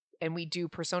do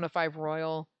Persona 5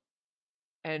 Royal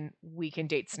and we can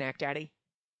date Snack Daddy?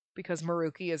 Because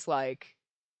Maruki is like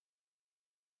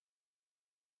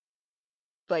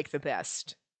the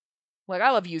best. Like,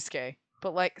 I love Yusuke,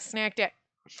 but like Snack Daddy,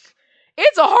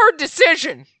 it's a hard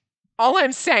decision. All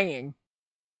I'm saying.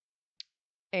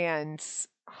 And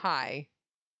hi.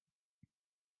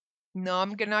 No,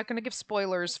 I'm not going to give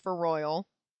spoilers for Royal.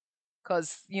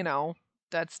 Because, you know,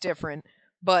 that's different.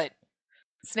 But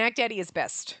Snack Daddy is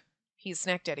best. He's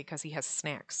Snack Daddy because he has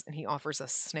snacks. And he offers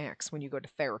us snacks when you go to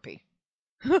therapy.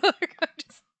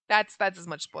 That's as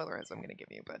much spoiler as I'm going to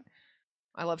give you. But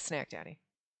I love Snack Daddy.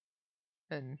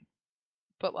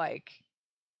 But like,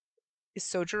 is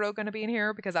Sojiro going to be in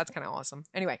here? Because that's kind of awesome.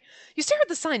 Anyway, you stare at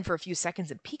the sign for a few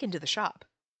seconds and peek into the shop.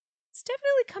 It's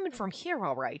definitely coming from here,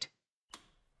 all right.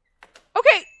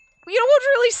 Okay, you know what's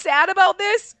really sad about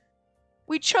this?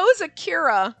 We chose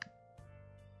Akira.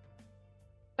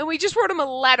 And we just wrote him a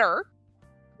letter.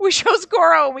 We chose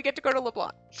Goro and we get to go to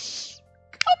LeBlanc.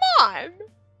 Come on.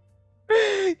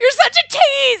 You're such a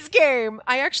tease game.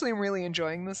 I actually am really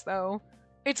enjoying this, though.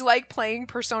 It's like playing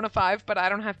Persona 5, but I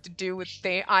don't have to do with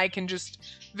I can just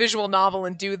visual novel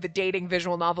and do the dating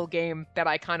visual novel game that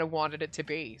I kind of wanted it to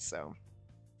be, so...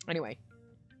 Anyway,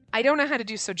 I don't know how to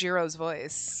do Sojiro's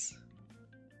voice.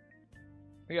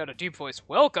 We got a deep voice.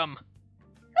 Welcome.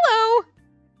 Hello.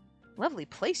 Lovely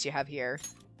place you have here.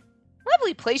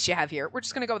 We're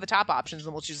just going to go with the top options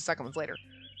and we'll choose the second ones later.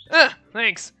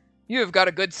 Thanks. You have got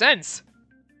a good sense.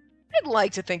 I'd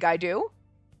like to think I do.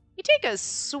 You take a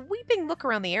sweeping look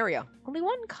around the area. Only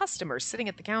one customer sitting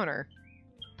at the counter.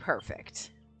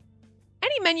 Perfect.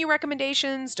 Any menu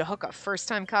recommendations to hook a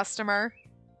first-time customer?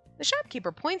 The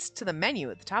shopkeeper points to the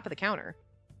menu at the top of the counter.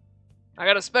 I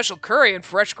got a special curry and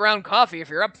fresh ground coffee if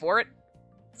you're up for it.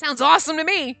 Sounds awesome to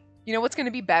me. You know what's going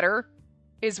to be better?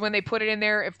 is when they put it in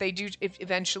there. If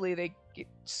eventually they get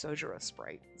Sojiro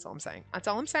Sprite. That's all I'm saying. That's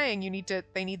all I'm saying.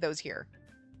 They need those here.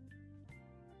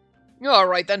 All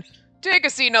right, then. Take a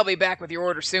seat and I'll be back with your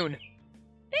order soon.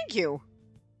 Thank you.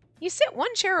 You sit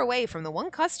one chair away from the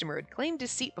one customer who had claimed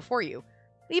his seat before you,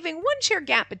 leaving one chair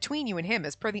gap between you and him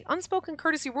as per the unspoken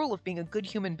courtesy rule of being a good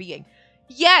human being.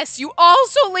 Yes, you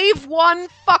also leave one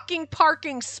fucking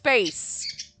parking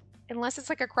space. Unless it's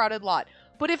like a crowded lot.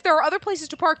 But if there are other places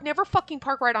to park, never fucking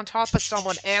park right on top of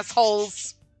someone,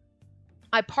 assholes.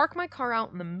 I park my car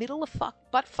out in the middle of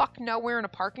fuck nowhere in a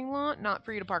parking lot. Not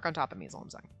for you to park on top of me is all I'm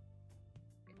saying.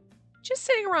 Just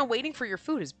sitting around waiting for your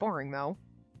food is boring, though.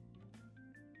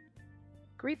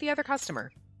 Greet the other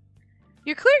customer.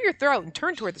 You clear your throat and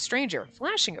turn toward the stranger,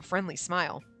 flashing a friendly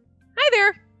smile. Hi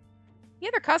there! The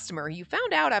other customer, you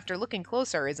found out after looking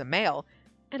closer, is a male,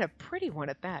 and a pretty one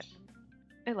at that.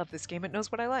 I love this game. It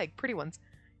knows what I like. Pretty ones.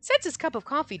 Sets his cup of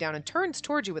coffee down and turns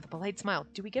towards you with a polite smile.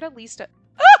 Do we get at least a...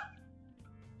 Ah!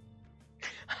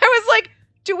 I was like,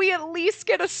 do we at least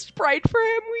get a Sprite for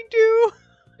him? We do.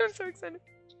 I'm so excited.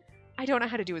 I don't know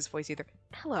how to do his voice either.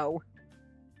 Hello.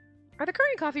 Are the curry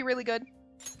and coffee really good?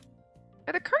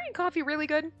 Are the curry and coffee really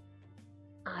good?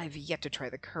 I've yet to try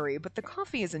the curry, but the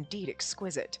coffee is indeed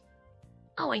exquisite.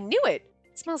 Oh, I knew it!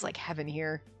 It smells like heaven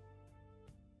here.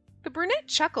 The brunette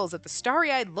chuckles at the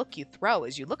starry-eyed look you throw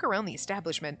as you look around the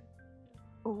establishment.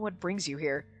 What brings you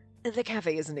here? The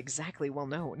cafe isn't exactly well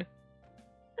known.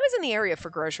 I was in the area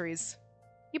for groceries.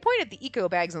 You point at the eco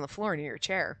bags on the floor near your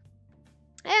chair.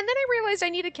 And then I realized I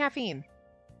needed caffeine.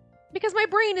 Because my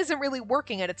brain isn't really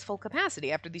working at its full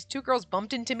capacity after these two girls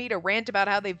bumped into me to rant about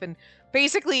how they've been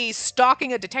basically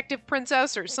stalking a detective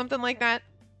princess or something like that.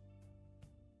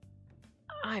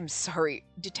 I'm sorry,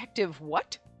 detective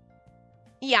what?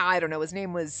 Yeah, I don't know, his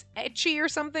name was Etchy or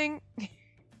something?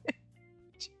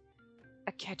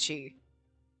 Akechi.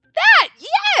 That!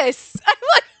 Yes! I'm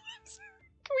like,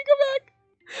 can we go back?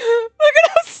 Look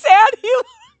at how sad he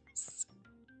looks.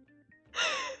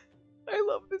 I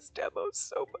love this demo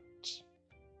so much.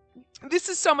 This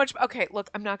is so much... Okay, look,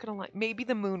 I'm not gonna lie. Maybe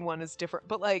the moon one is different,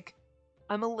 but, like,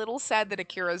 I'm a little sad that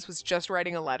Akira's was just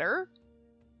writing a letter.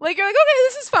 Like, you're like, okay,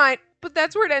 this is fine, but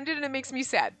that's where it ended, and it makes me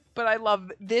sad. But I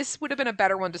love... This would have been a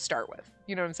better one to start with.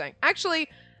 You know what I'm saying? Actually,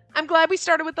 I'm glad we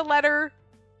started with the letter,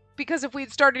 because if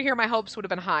we'd started here, my hopes would have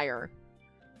been higher.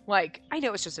 Like, I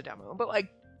know it's just a demo, but, like,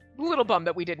 a little bummed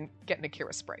that we didn't get an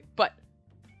Akira Sprite. But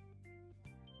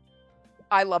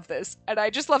I love this. And I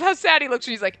just love how sad he looks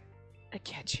when he's like,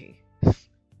 Akechi.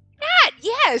 Matt,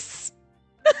 yes!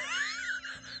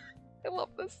 I love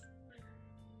this.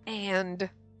 And,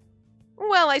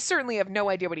 well, I certainly have no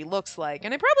idea what he looks like,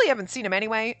 and I probably haven't seen him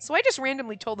anyway, so I just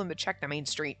randomly told them to check the main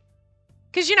street.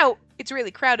 Because, you know, it's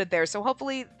really crowded there, so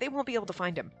hopefully they won't be able to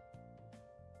find him.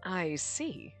 I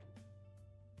see.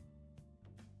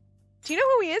 Do you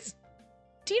know who he is?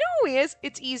 Do you know who he is?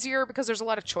 It's easier because there's a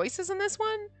lot of choices in this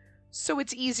one, so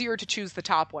it's easier to choose the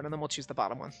top one, and then we'll choose the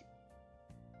bottom one.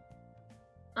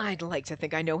 I'd like to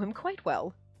think I know him quite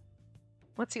well.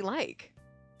 What's he like?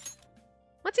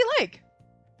 What's he like?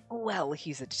 Well,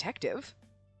 he's a detective.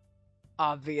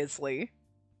 Obviously.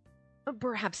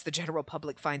 Perhaps the general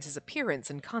public finds his appearance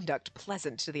and conduct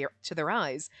pleasant to their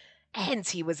eyes, hence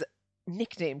he was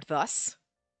nicknamed thus.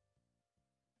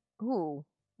 Ooh,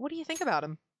 what do you think about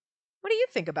him? What do you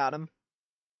think about him?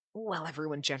 Well,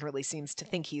 everyone generally seems to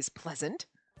think he's pleasant.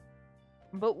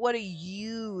 But what do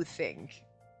you think?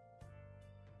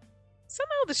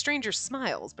 Somehow the stranger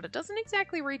smiles, but it doesn't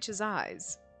exactly reach his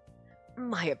eyes.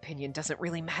 My opinion doesn't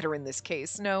really matter in this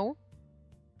case, no?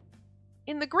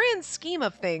 In the grand scheme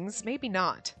of things, maybe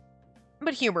not.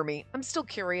 But humor me, I'm still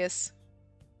curious.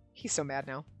 He's so mad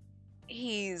now.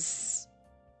 He's...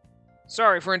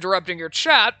 Sorry for interrupting your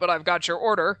chat, but I've got your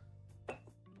order.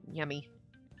 Yummy.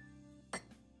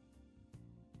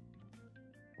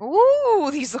 Ooh,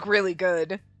 these look really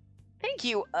good. Thank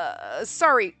you.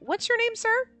 Sorry, what's your name,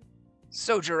 sir?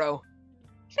 Sojiro.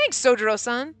 Thanks,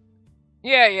 Sojiro-san.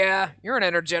 Yeah, you're an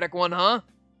energetic one, huh?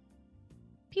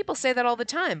 People say that all the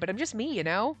time, but I'm just me, you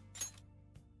know?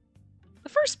 The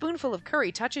first spoonful of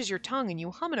curry touches your tongue and you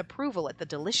hum in approval at the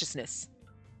deliciousness.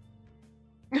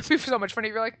 It'd be so much funny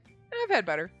if you're like, I've had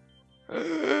better.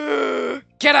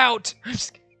 Get out!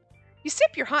 You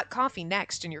sip your hot coffee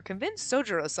next, and you're convinced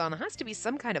Sojiro-san has to be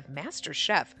some kind of master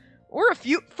chef, or a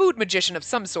food magician of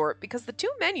some sort, because the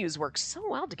two menus work so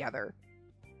well together.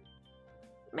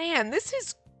 Man, this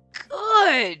is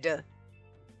good!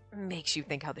 Makes you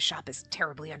think how the shop is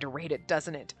terribly underrated,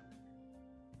 doesn't it?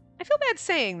 I feel bad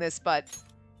saying this, but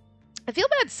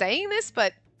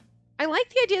I like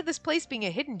the idea of this place being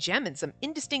a hidden gem in some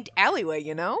indistinct alleyway,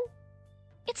 you know?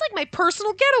 It's like my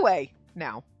personal getaway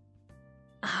now.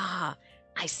 Ah,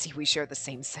 I see we share the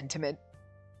same sentiment.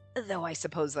 Though I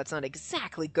suppose that's not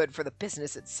exactly good for the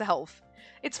business itself.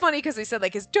 It's funny because they said,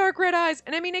 like, his dark red eyes,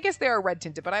 and I mean, I guess they are red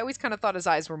tinted, but I always kind of thought his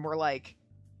eyes were more like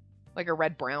a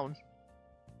red brown.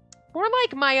 More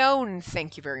like my own,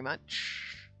 thank you very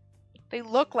much. They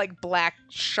look like black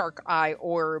shark eye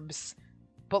orbs,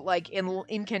 but like in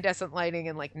incandescent lighting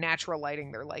and like natural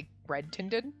lighting, they're like red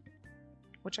tinted,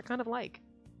 which I kind of like.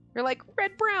 They're like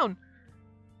red brown.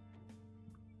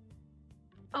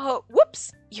 Oh,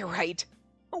 whoops, you're right.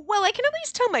 Well, I can at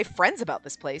least tell my friends about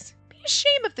this place. It'd be a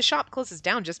shame if the shop closes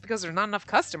down just because there's not enough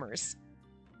customers.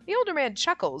 The older man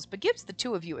chuckles, but gives the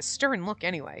two of you a stern look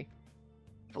anyway.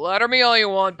 Flatter me all you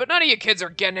want, but none of you kids are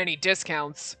getting any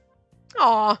discounts.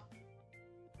 Aw.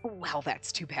 Well,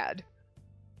 that's too bad.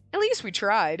 At least we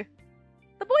tried.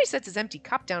 The boy sets his empty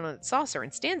cup down on its saucer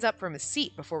and stands up from his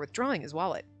seat before withdrawing his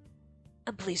wallet.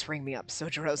 Please ring me up,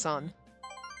 Sojiro-san.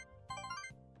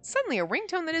 Suddenly, a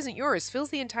ringtone that isn't yours fills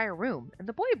the entire room, and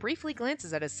the boy briefly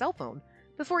glances at his cell phone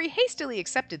before he hastily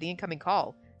accepted the incoming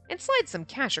call and slides some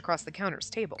cash across the counter's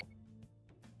table.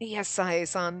 Yes,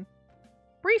 Sae-san.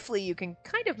 Briefly, you can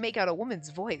kind of make out a woman's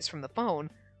voice from the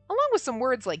phone, along with some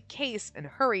words like case and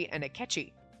hurry and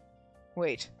akechi.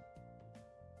 Wait.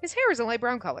 His hair is a light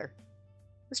brown color.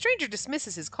 The stranger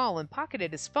dismisses his call and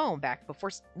pocketed his phone back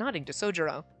before nodding to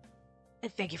Sojiro.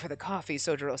 Thank you for the coffee,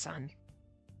 Sojiro-san.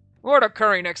 Order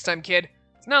curry next time, kid.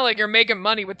 It's not like you're making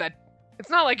money with that.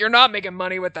 It's not like you're not making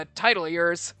money with that title of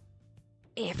yours.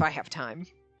 If I have time.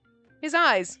 His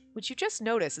eyes, which you just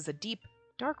notice is a deep,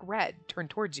 dark red, turn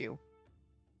towards you.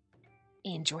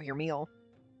 Enjoy your meal.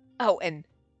 Oh, and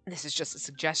this is just a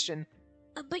suggestion,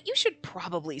 but you should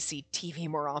probably see TV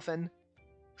more often.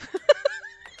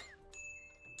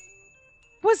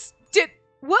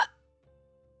 What?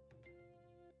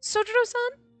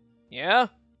 Sojiro-san? Yeah?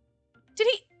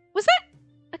 Was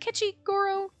that Akechi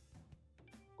Goro?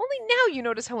 Only now you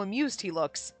notice how amused he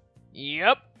looks.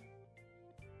 Yep.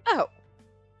 Oh.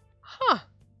 Huh.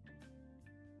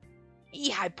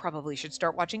 Yeah, I probably should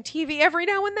start watching TV every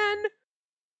now and then.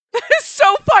 That is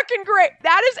so fucking great.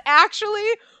 That is actually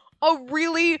a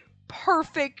really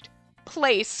perfect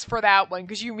place for that one,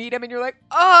 because you meet him and you're like,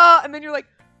 and then you're like,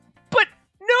 but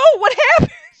no, what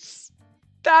happens?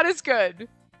 That is good.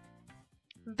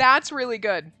 That's really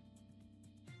good.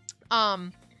 All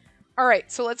right,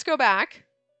 so let's go back.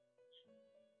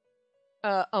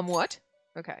 What?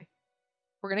 Okay.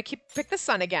 We're gonna pick the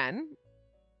sun again.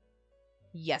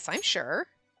 Yes, I'm sure.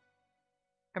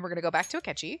 And we're gonna go back to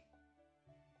Akechi.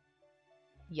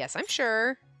 Yes, I'm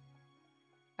sure.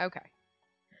 Okay.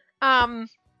 Huh?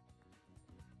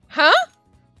 I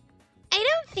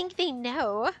don't think they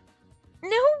know.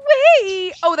 No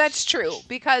way! Oh, that's true,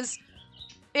 because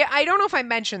I don't know if I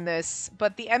mentioned this,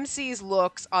 but the MC's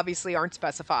looks obviously aren't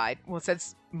specified. Well, it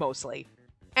says mostly.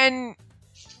 And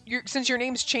since your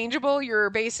name's changeable, you're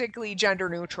basically gender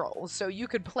neutral. So you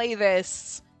could play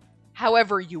this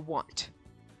however you want.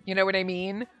 You know what I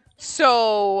mean?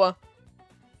 So,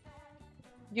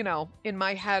 you know, in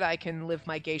my head, I can live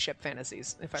my gay ship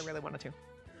fantasies if I really wanted to.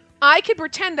 I could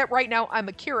pretend that right now I'm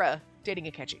Akira dating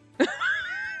Akechi.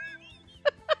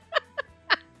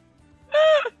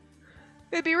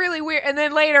 It'd be really weird. And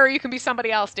then later you can be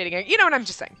somebody else dating it. You know what I'm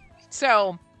just saying.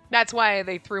 So that's why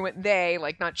they threw it they,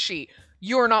 like not she.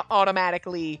 You're not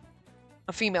automatically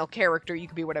a female character. You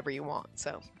can be whatever you want.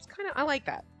 So it's kind of, I like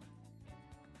that.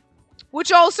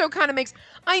 Which also kind of makes,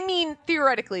 I mean,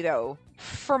 theoretically though,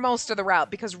 for most of the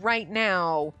route, because right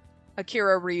now,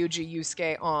 Akira, Ryuji,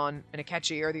 Yusuke, On, and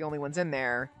Akechi are the only ones in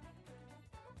there.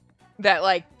 That,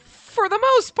 like, for the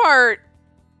most part,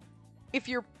 if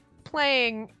you're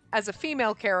playing as a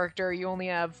female character, you only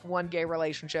have one gay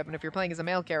relationship, and if you're playing as a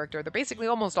male character, they're basically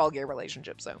almost all gay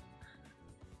relationships, so,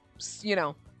 you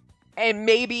know. And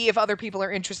maybe if other people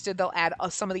are interested, they'll add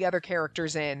some of the other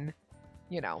characters in,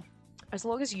 you know. As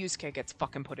long as Yusuke gets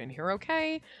fucking put in here,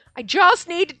 okay? I just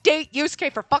need to date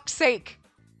Yusuke, for fuck's sake!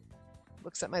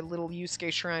 Looks at my little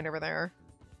Yusuke shrine over there,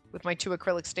 with my 2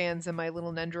 acrylic stands and my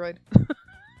little Nendroid.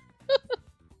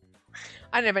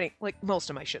 I didn't have any, like, most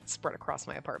of my shit spread across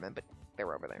my apartment, but they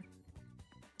were over there.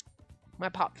 My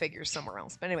pop figure's somewhere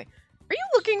else. But anyway, are you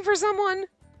looking for someone?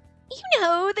 You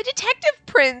know, the detective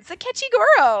prince, Akechi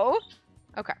Goro.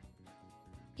 Okay.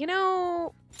 You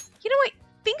know, I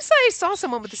think I saw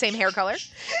someone with the same hair color.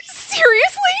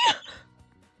 Seriously?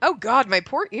 Oh god, my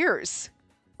poor ears.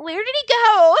 Where did he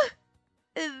go?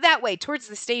 That way, towards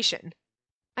the station.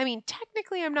 I mean,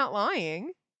 technically I'm not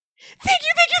lying. Thank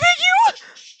you!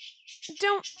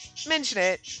 Don't mention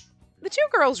it. The 2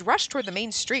 girls rush toward the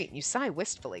main street and you sigh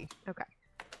wistfully. Okay.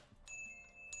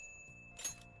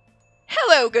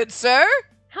 Hello, good sir.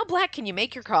 How black can you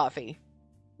make your coffee?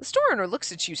 The store owner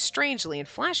looks at you strangely and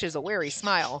flashes a wary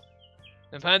smile.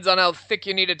 Depends on how thick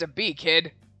you need it to be,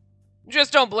 kid.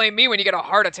 Just don't blame me when you get a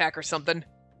heart attack or something.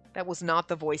 That was not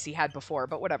the voice he had before,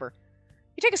 but whatever.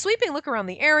 You take a sweeping look around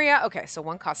the area. Okay, so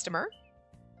one customer.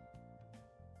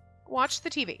 Watch the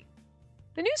TV.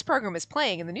 The news program is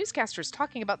playing, and the newscaster is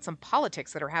talking about some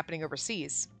politics that are happening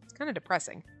overseas. It's kind of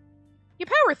depressing. You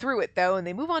power through it, though, and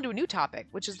they move on to a new topic,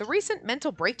 which is the recent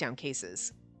mental breakdown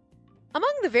cases.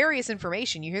 Among the various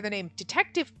information, you hear the name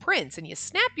Detective Prince, and you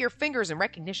snap your fingers in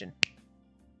recognition.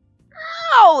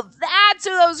 Oh, that's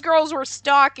who those girls were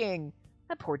stalking!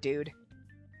 That poor dude.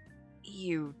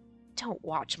 You don't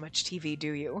watch much TV,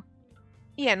 do you?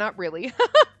 Yeah, not really.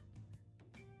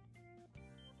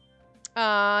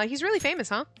 He's really famous,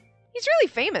 huh? He's really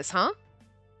famous, huh?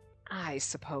 I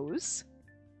suppose.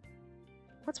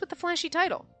 What's with the flashy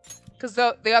title? Because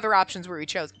the other options were we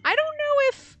chose. I don't know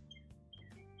if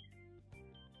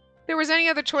there was any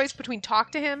other choice between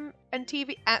talk to him and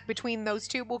TV. Between those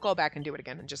two, we'll go back and do it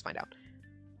again and just find out.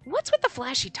 What's with the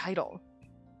flashy title?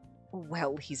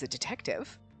 Well, he's a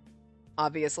detective.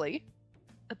 Obviously.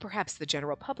 Perhaps the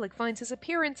general public finds his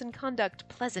appearance and conduct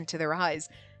pleasant to their eyes,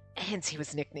 hence he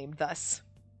was nicknamed thus.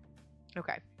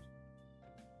 Okay.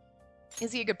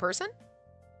 Is he a good person?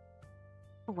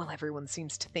 Well, everyone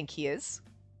seems to think he is.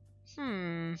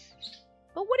 But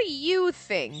what do you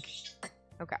think?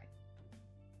 Okay.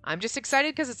 I'm just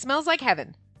excited because it smells like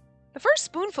heaven. The first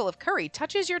spoonful of curry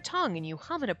touches your tongue and you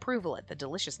hum in approval at the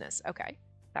deliciousness. Okay.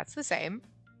 That's the same.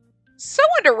 So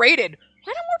underrated!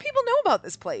 Why don't more people know about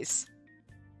this place?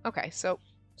 Okay, so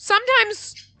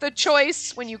sometimes the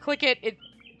choice, when you click it, it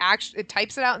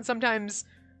types it out, and sometimes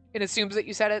it assumes that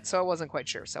you said it, so I wasn't quite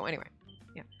sure. So anyway,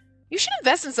 yeah. You should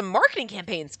invest in some marketing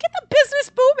campaigns. Get the business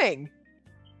booming!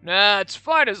 Nah, it's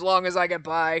fine as long as I get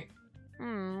by.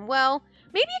 Well,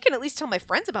 maybe I can at least tell my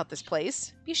friends about this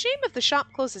place. Be a shame if the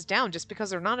shop closes down just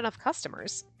because there are not enough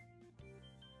customers.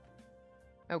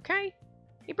 Okay.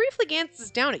 He briefly glances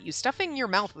down at you, stuffing your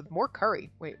mouth with more curry.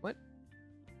 Wait, what?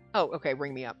 Oh, okay,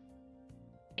 ring me up.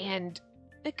 And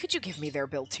could you give me their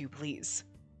bill too, please?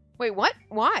 Wait, what?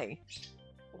 Why?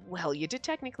 Well, you did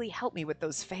technically help me with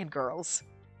those fangirls.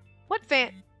 What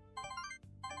fan?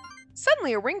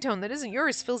 Suddenly, a ringtone that isn't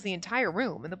yours fills the entire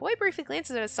room, and the boy briefly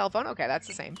glances at his cell phone. Okay, that's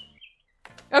the same.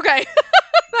 Okay.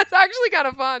 That's actually kind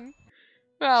of fun.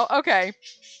 Well, okay.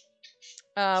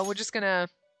 We're just gonna...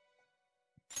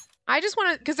 I just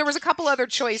want to... Because there was a couple other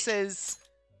choices.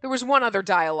 There was one other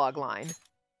dialogue line.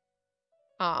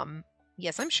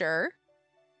 Yes, I'm sure.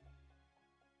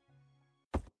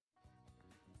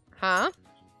 Huh?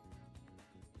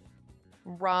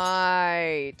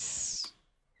 Right.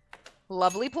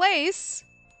 Lovely place.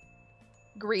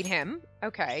 Greet him.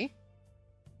 Okay.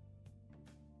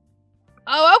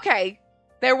 Oh, okay.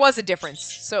 There was a difference.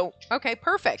 So, okay,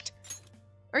 perfect.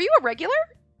 Are you a regular?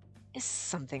 Is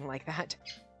something like that.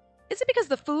 Is it because of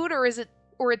the food, or is it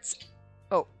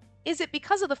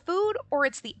because of the food, or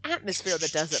it's the atmosphere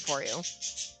that does it for you?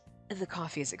 The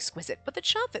coffee is exquisite, but the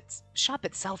shop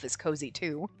itself is cozy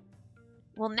too.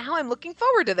 Well, now I'm looking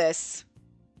forward to this.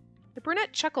 The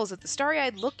brunette chuckles at the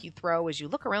starry-eyed look you throw as you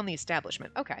look around the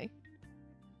establishment. Okay.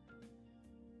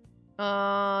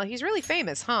 He's really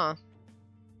famous, huh?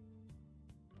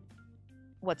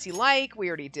 What's he like? We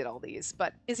already did all these,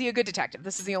 but is he a good detective?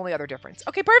 This is the only other difference.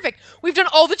 Okay, perfect. We've done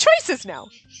all the choices now.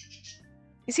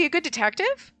 Is he a good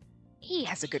detective? He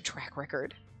has a good track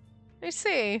record. I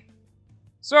see.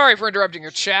 Sorry for interrupting your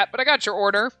chat, but I got your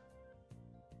order.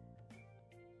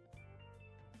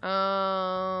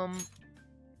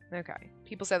 Okay.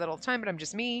 People say that all the time, but I'm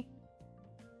just me.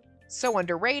 So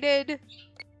underrated.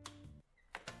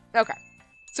 Okay.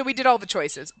 So we did all the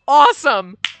choices.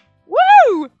 Awesome!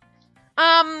 Woo!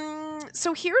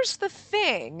 So here's the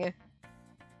thing.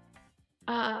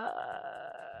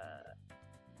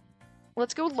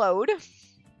 Let's go load.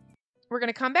 We're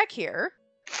gonna come back here.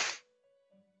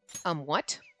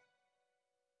 What?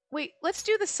 Wait, let's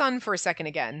do the sun for a second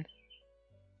again.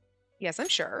 Yes, I'm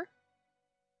sure.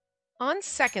 On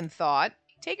second thought,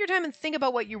 take your time and think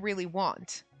about what you really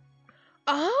want.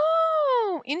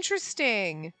 Oh,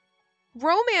 interesting.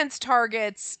 Romance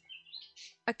targets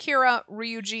Akira,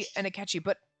 Ryuji, and Akechi,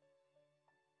 but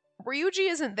Ryuji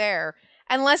isn't there.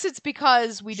 Unless it's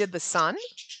because we did the sun?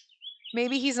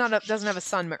 Maybe he's doesn't have a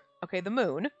sun. Okay, the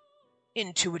moon.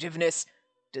 Intuitiveness,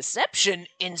 deception,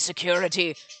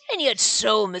 insecurity, and yet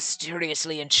so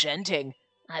mysteriously enchanting.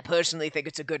 I personally think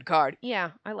it's a good card.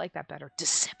 Yeah, I like that better.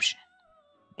 Deception.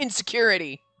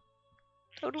 Insecurity.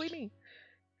 Totally me.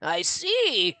 I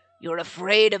see. You're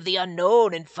afraid of the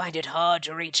unknown and find it hard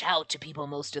to reach out to people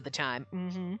most of the time.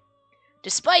 Mm-hmm.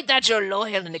 Despite that, you're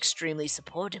loyal and extremely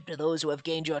supportive to those who have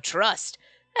gained your trust,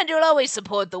 and you'll always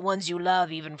support the ones you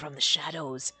love even from the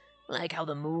shadows, like how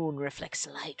the moon reflects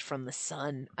light from the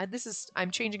sun.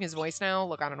 I'm changing his voice now.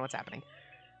 Look, I don't know what's happening.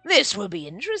 This will be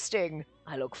interesting.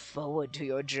 I look forward to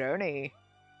your journey.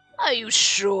 Are you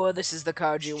sure this is the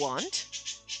card you want?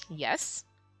 Yes.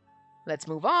 Let's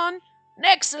move on.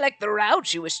 Next, select the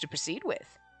route you wish to proceed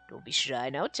with. Don't be shy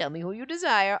now. Tell me who you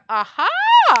desire.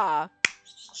 Aha!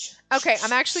 Okay,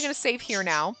 I'm actually going to save here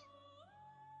now.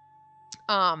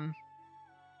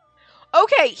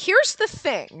 Okay, here's the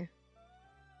thing.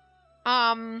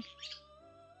 I'm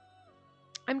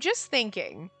just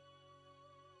thinking.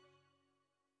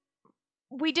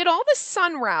 We did all the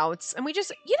sun routes, and you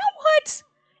know what?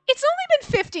 It's only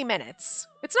been 50 minutes.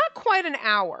 It's not quite an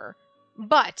hour.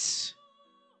 But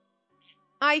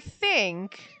I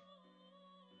think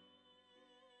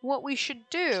what we should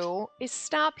do is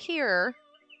stop here,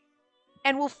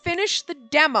 and we'll finish the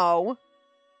demo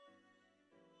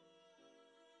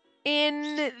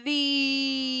in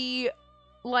the,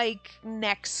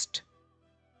 next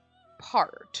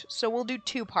part. So we'll do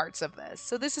 2 parts of this.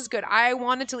 So this is good. I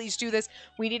wanted to at least do this.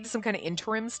 We needed some kind of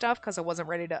interim stuff because I wasn't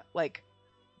ready to,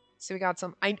 so we got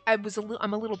some, I'm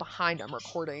a little behind on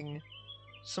recording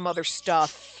some other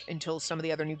stuff until some of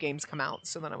the other new games come out.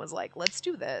 So then I was like, let's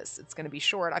do this. It's going to be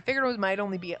short. I figured it might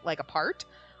only be a part.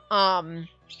 But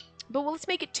let's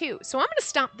make it 2. So I'm going to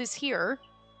stop this here.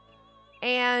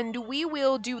 And we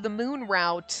will do the moon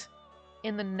route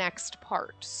in the next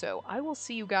part. So I will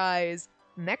see you guys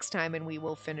next time and we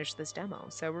will finish this demo.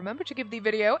 So remember to give the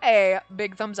video a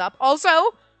big thumbs up.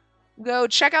 Also, go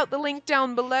check out the link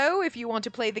down below if you want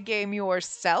to play the game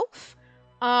yourself.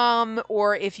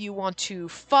 Or if you want to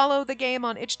follow the game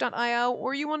on itch.io,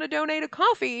 or you want to donate a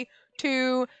coffee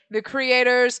to the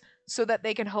creators so that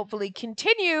they can hopefully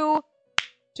continue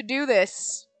to do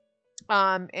this,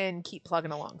 and keep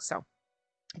plugging along. So,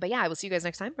 but yeah, I will see you guys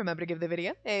next time. Remember to give the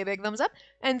video a big thumbs up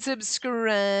and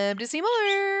subscribe to see more.